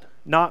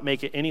not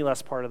make it any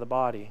less part of the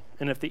body.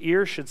 And if the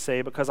ear should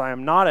say, because I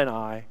am not an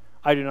eye,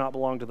 I do not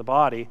belong to the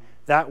body,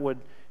 that would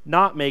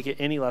not make it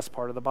any less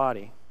part of the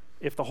body.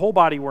 If the whole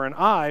body were an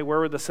eye, where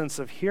would the sense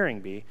of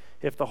hearing be?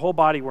 If the whole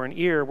body were an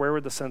ear, where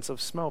would the sense of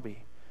smell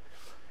be?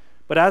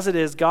 But as it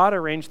is, God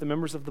arranged the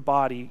members of the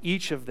body,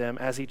 each of them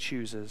as he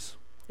chooses.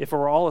 If it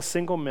were all a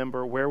single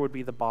member, where would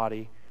be the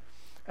body?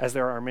 As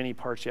there are many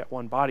parts, yet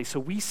one body." So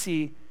we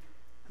see,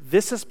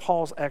 this is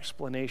Paul's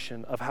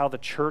explanation of how the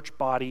church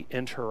body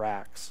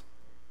interacts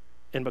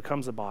and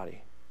becomes a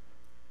body.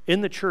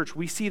 In the church,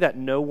 we see that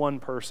no one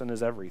person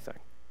is everything.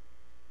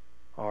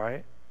 All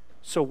right?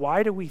 So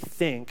why do we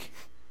think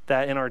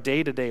that in our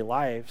day-to-day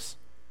lives,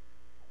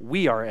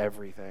 we are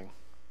everything?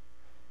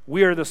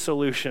 We are the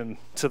solution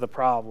to the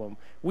problem.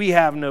 We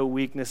have no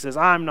weaknesses.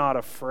 I'm not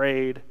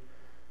afraid.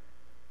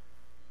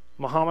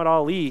 Muhammad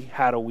Ali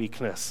had a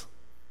weakness.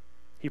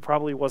 He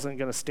probably wasn't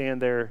going to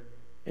stand there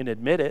and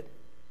admit it.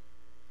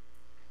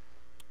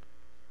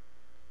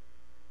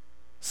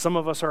 Some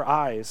of us are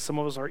eyes, some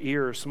of us are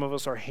ears, some of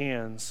us are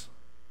hands,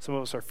 some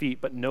of us are feet,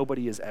 but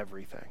nobody is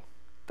everything.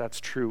 That's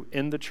true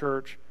in the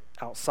church,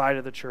 outside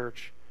of the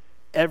church.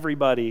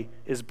 Everybody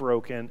is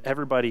broken.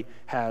 Everybody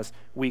has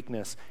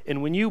weakness.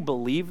 And when you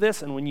believe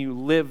this and when you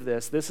live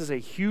this, this is a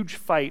huge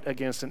fight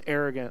against an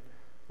arrogant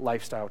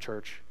lifestyle,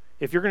 church.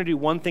 If you're going to do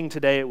one thing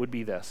today, it would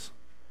be this.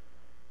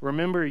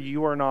 Remember,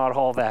 you are not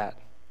all that.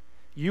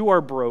 You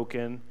are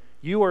broken.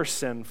 You are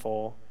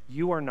sinful.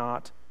 You are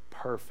not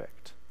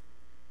perfect.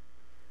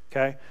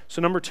 Okay?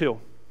 So number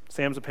 2,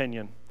 Sam's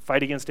opinion,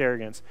 fight against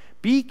arrogance.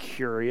 Be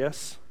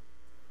curious.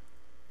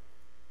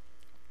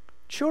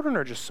 Children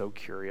are just so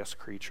curious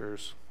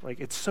creatures. Like,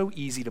 it's so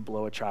easy to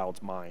blow a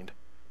child's mind,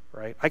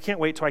 right? I can't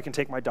wait till I can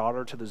take my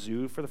daughter to the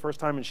zoo for the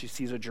first time and she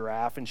sees a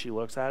giraffe and she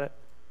looks at it,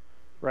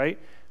 right?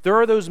 There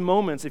are those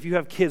moments, if you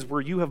have kids,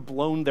 where you have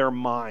blown their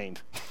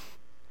mind.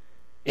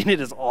 And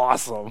it is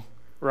awesome,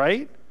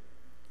 right?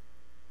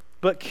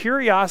 But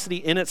curiosity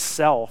in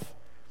itself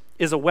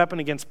is a weapon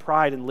against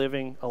pride and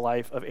living a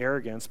life of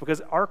arrogance,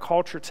 because our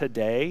culture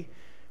today,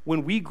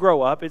 when we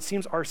grow up, it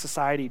seems our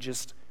society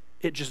just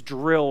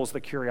drills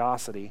the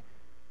curiosity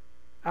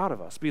out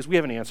of us, because we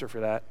have an answer for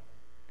that.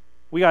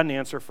 We got an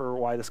answer for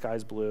why the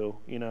sky's blue.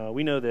 You know,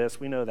 we know this,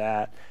 we know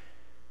that.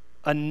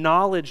 A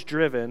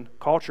knowledge-driven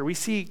culture. We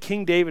see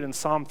King David in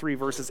Psalm 3,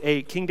 verses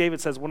 8. King David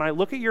says, "When I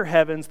look at your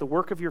heavens, the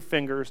work of your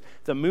fingers,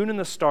 the moon and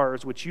the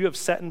stars, which you have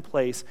set in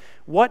place,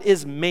 what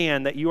is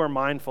man that you are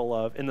mindful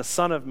of, and the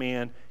son of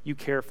man you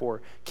care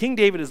for?" King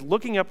David is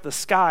looking up the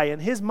sky,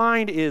 and his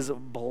mind is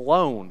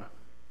blown.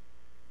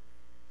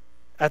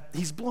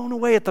 He's blown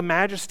away at the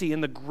majesty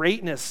and the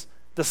greatness,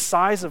 the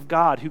size of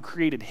God who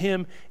created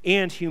him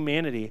and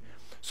humanity.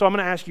 So I'm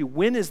going to ask you,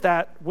 when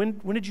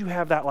did you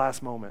have that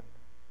last moment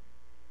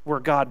where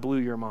God blew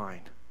your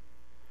mind?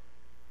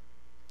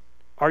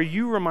 Are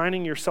you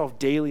reminding yourself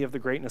daily of the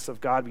greatness of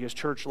God? Because,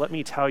 church, let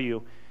me tell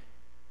you,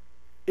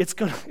 it's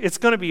going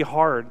to be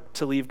hard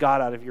to leave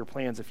God out of your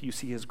plans if you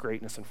see his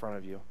greatness in front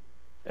of you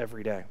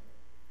every day.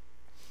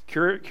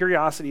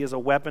 Curiosity is a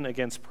weapon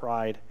against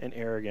pride and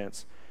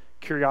arrogance.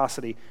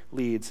 Curiosity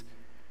leads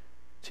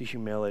to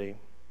humility.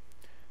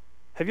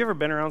 Have you ever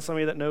been around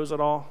somebody that knows it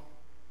all?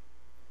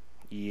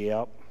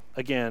 Yep.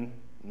 Again,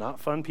 not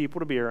fun people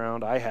to be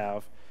around. I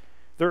have.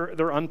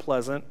 They're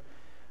unpleasant.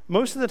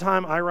 Most of the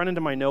time, I run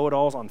into my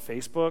know-it-alls on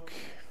Facebook,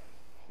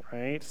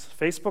 right?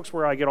 Facebook's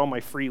where I get all my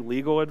free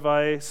legal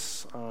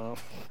advice,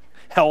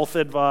 health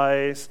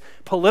advice,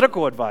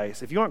 political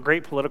advice. If you want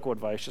great political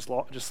advice,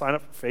 just sign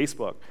up for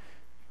Facebook.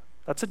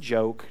 That's a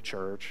joke,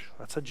 church.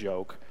 That's a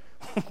joke.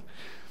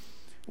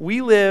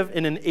 We live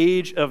in an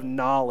age of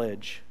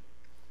knowledge,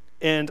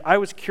 and I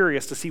was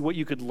curious to see what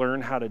you could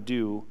learn how to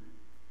do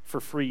for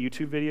free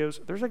YouTube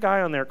videos. There's a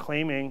guy on there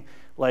claiming,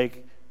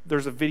 like,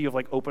 there's a video of,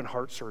 like, open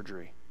heart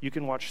surgery. You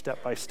can watch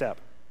step by step,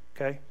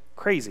 okay?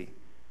 Crazy.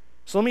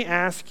 So let me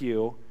ask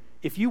you,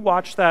 if you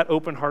watch that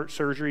open heart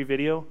surgery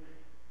video,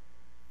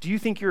 do you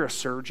think you're a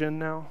surgeon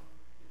now?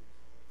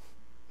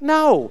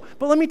 No.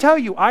 But let me tell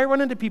you, I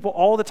run into people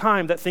all the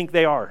time that think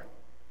they are.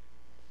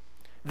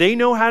 They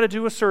know how to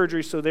do a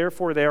surgery, so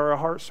therefore they are a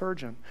heart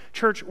surgeon.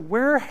 Church,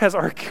 where has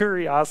our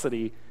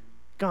curiosity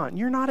gone?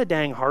 You're not a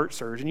dang heart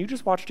surgeon. You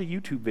just watched a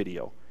YouTube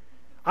video.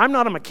 I'm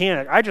not a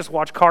mechanic. I just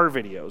watch car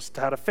videos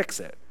to how to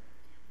fix it,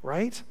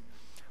 right?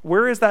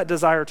 Where is that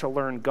desire to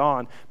learn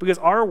gone? Because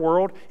our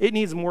world, it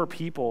needs more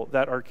people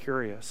that are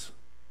curious.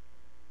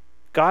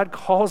 God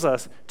calls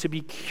us to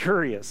be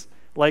curious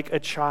like a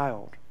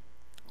child.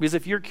 Because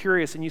if you're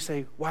curious and you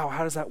say, wow,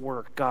 how does that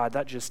work? God,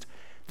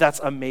 that's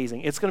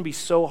amazing. It's going to be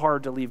so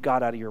hard to leave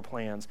God out of your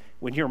plans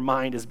when your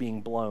mind is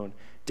being blown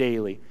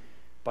daily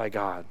by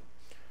God.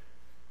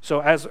 So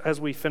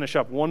as we finish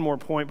up, one more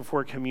point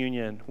before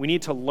communion. We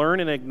need to learn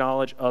and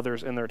acknowledge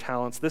others and their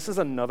talents. This is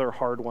another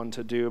hard one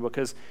to do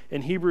because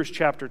in Hebrews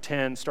chapter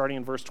 10, starting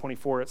in verse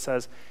 24, it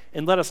says,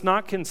 And let us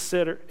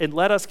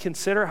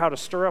consider how to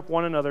stir up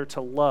one another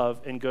to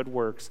love and good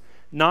works,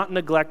 not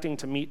neglecting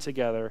to meet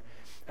together,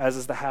 as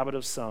is the habit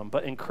of some,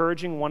 but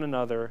encouraging one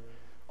another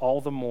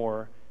all the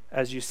more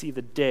as you see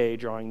the day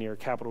drawing near,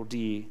 capital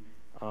D,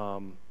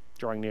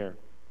 drawing near.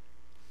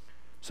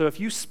 So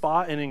if you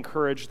spot and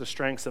encourage the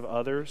strengths of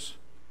others,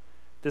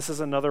 this is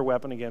another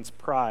weapon against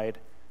pride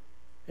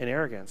and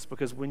arrogance.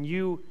 Because when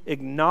you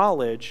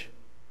acknowledge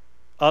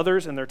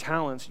others and their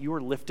talents, you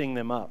are lifting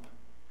them up,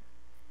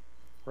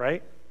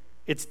 right?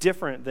 It's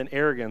different than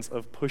arrogance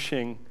of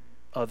pushing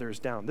others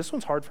down. This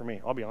one's hard for me,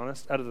 I'll be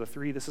honest. Out of the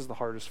three, this is the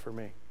hardest for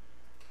me.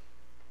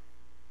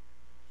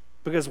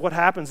 Because what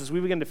happens is we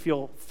begin to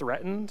feel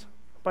threatened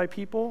by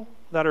people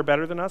that are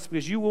better than us,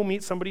 because you will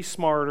meet somebody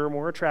smarter,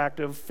 more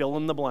attractive, fill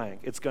in the blank.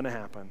 It's going to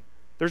happen.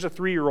 There's a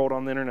 3-year-old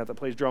on the internet that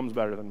plays drums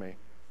better than me.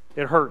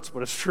 It hurts,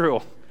 but it's true,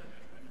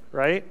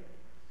 right?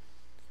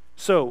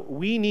 So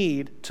we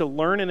need to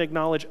learn and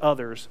acknowledge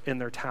others in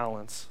their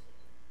talents.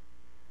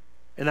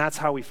 And that's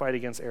how we fight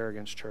against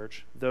arrogance,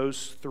 church.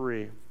 Those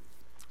three.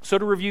 So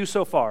to review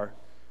so far,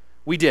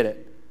 we did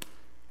it.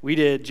 We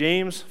did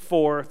James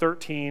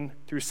 4:13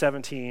 through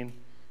 17,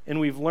 and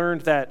we've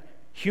learned that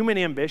human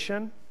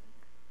ambition,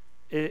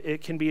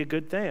 it can be a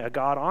good thing, a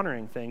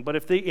God-honoring thing. But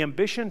if the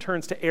ambition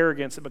turns to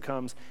arrogance, it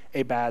becomes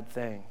a bad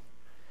thing.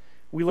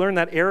 We learned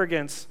that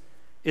arrogance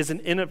is an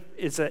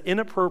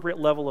inappropriate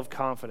level of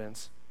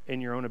confidence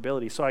in your own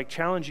ability. So I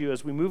challenge you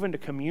as we move into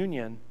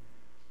communion,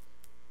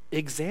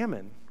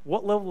 examine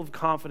what level of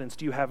confidence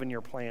do you have in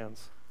your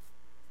plans.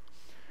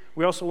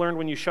 We also learned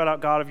when you shut out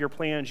God of your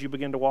plans, you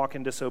begin to walk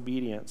in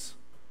disobedience.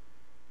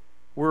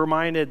 We're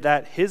reminded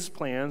that his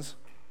plans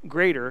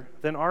greater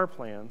than our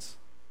plans.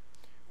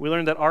 We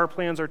learned that our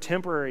plans are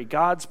temporary.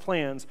 God's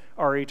plans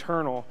are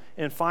eternal.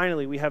 And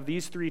finally, we have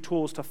these 3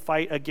 tools to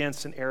fight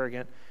against an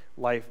arrogant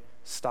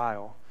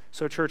lifestyle.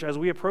 So church, as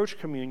we approach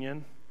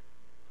communion,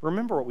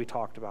 remember what we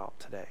talked about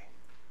today.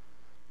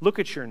 Look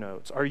at your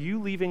notes. Are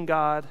you leaving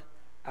God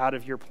out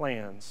of your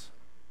plans?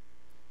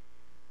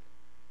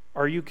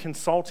 Are you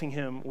consulting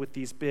him with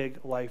these big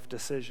life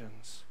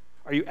decisions?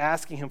 Are you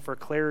asking him for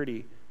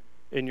clarity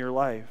in your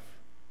life?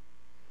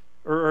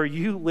 Or are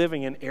you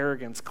living in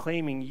arrogance,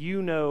 claiming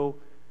you know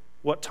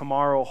what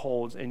tomorrow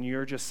holds, and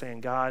you're just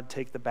saying, God,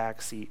 take the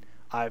back seat.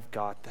 I've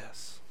got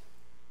this.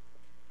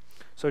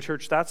 So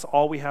church, that's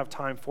all we have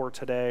time for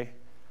today.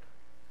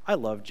 I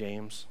love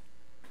James.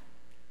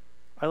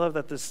 I love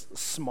that this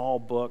small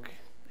book,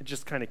 it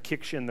just kind of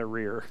kicks you in the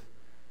rear,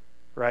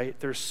 right?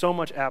 There's so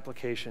much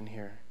application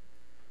here.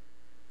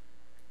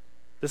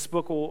 This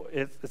book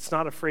it's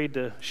not afraid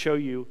to show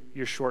you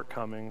your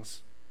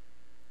shortcomings.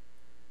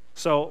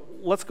 So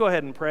let's go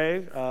ahead and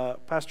pray.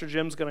 Pastor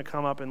Jim's going to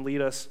come up and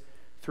lead us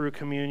through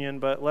communion,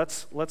 but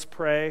let's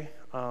pray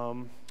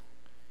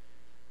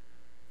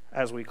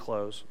as we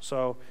close.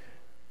 So,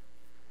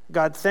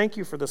 God, thank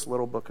you for this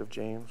little book of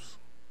James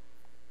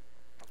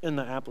and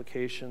the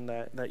application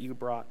that you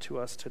brought to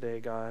us today,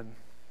 God.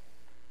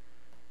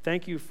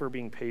 Thank you for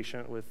being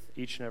patient with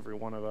each and every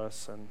one of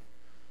us, and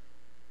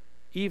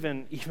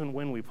even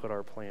when we put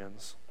our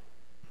plans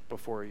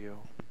before you.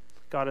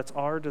 God, it's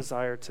our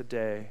desire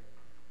today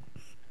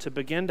to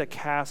begin to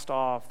cast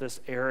off this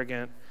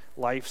arrogant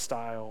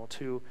lifestyle,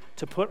 to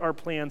put our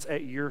plans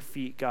at your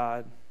feet,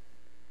 God,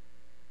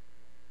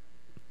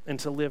 and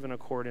to live in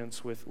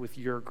accordance with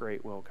your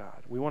great will,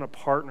 God. We want to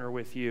partner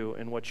with you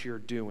in what you're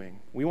doing.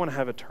 We want to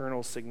have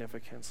eternal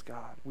significance,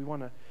 God. We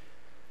want to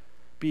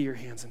be your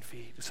hands and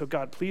feet. So,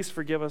 God, please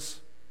forgive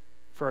us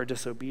for our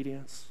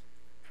disobedience.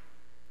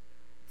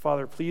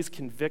 Father, please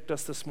convict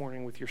us this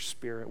morning with your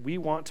Spirit. We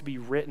want to be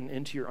written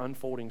into your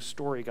unfolding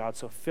story, God,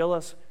 so fill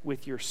us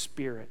with your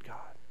Spirit,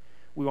 God.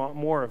 We want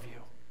more of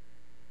you.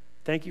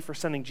 Thank you for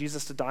sending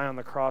Jesus to die on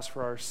the cross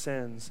for our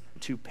sins,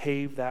 to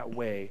pave that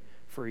way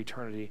for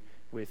eternity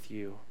with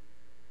you.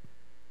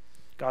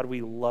 God, we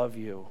love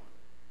you.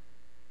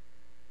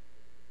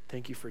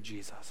 Thank you for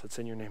Jesus. It's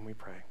in your name we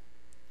pray.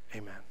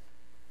 Amen.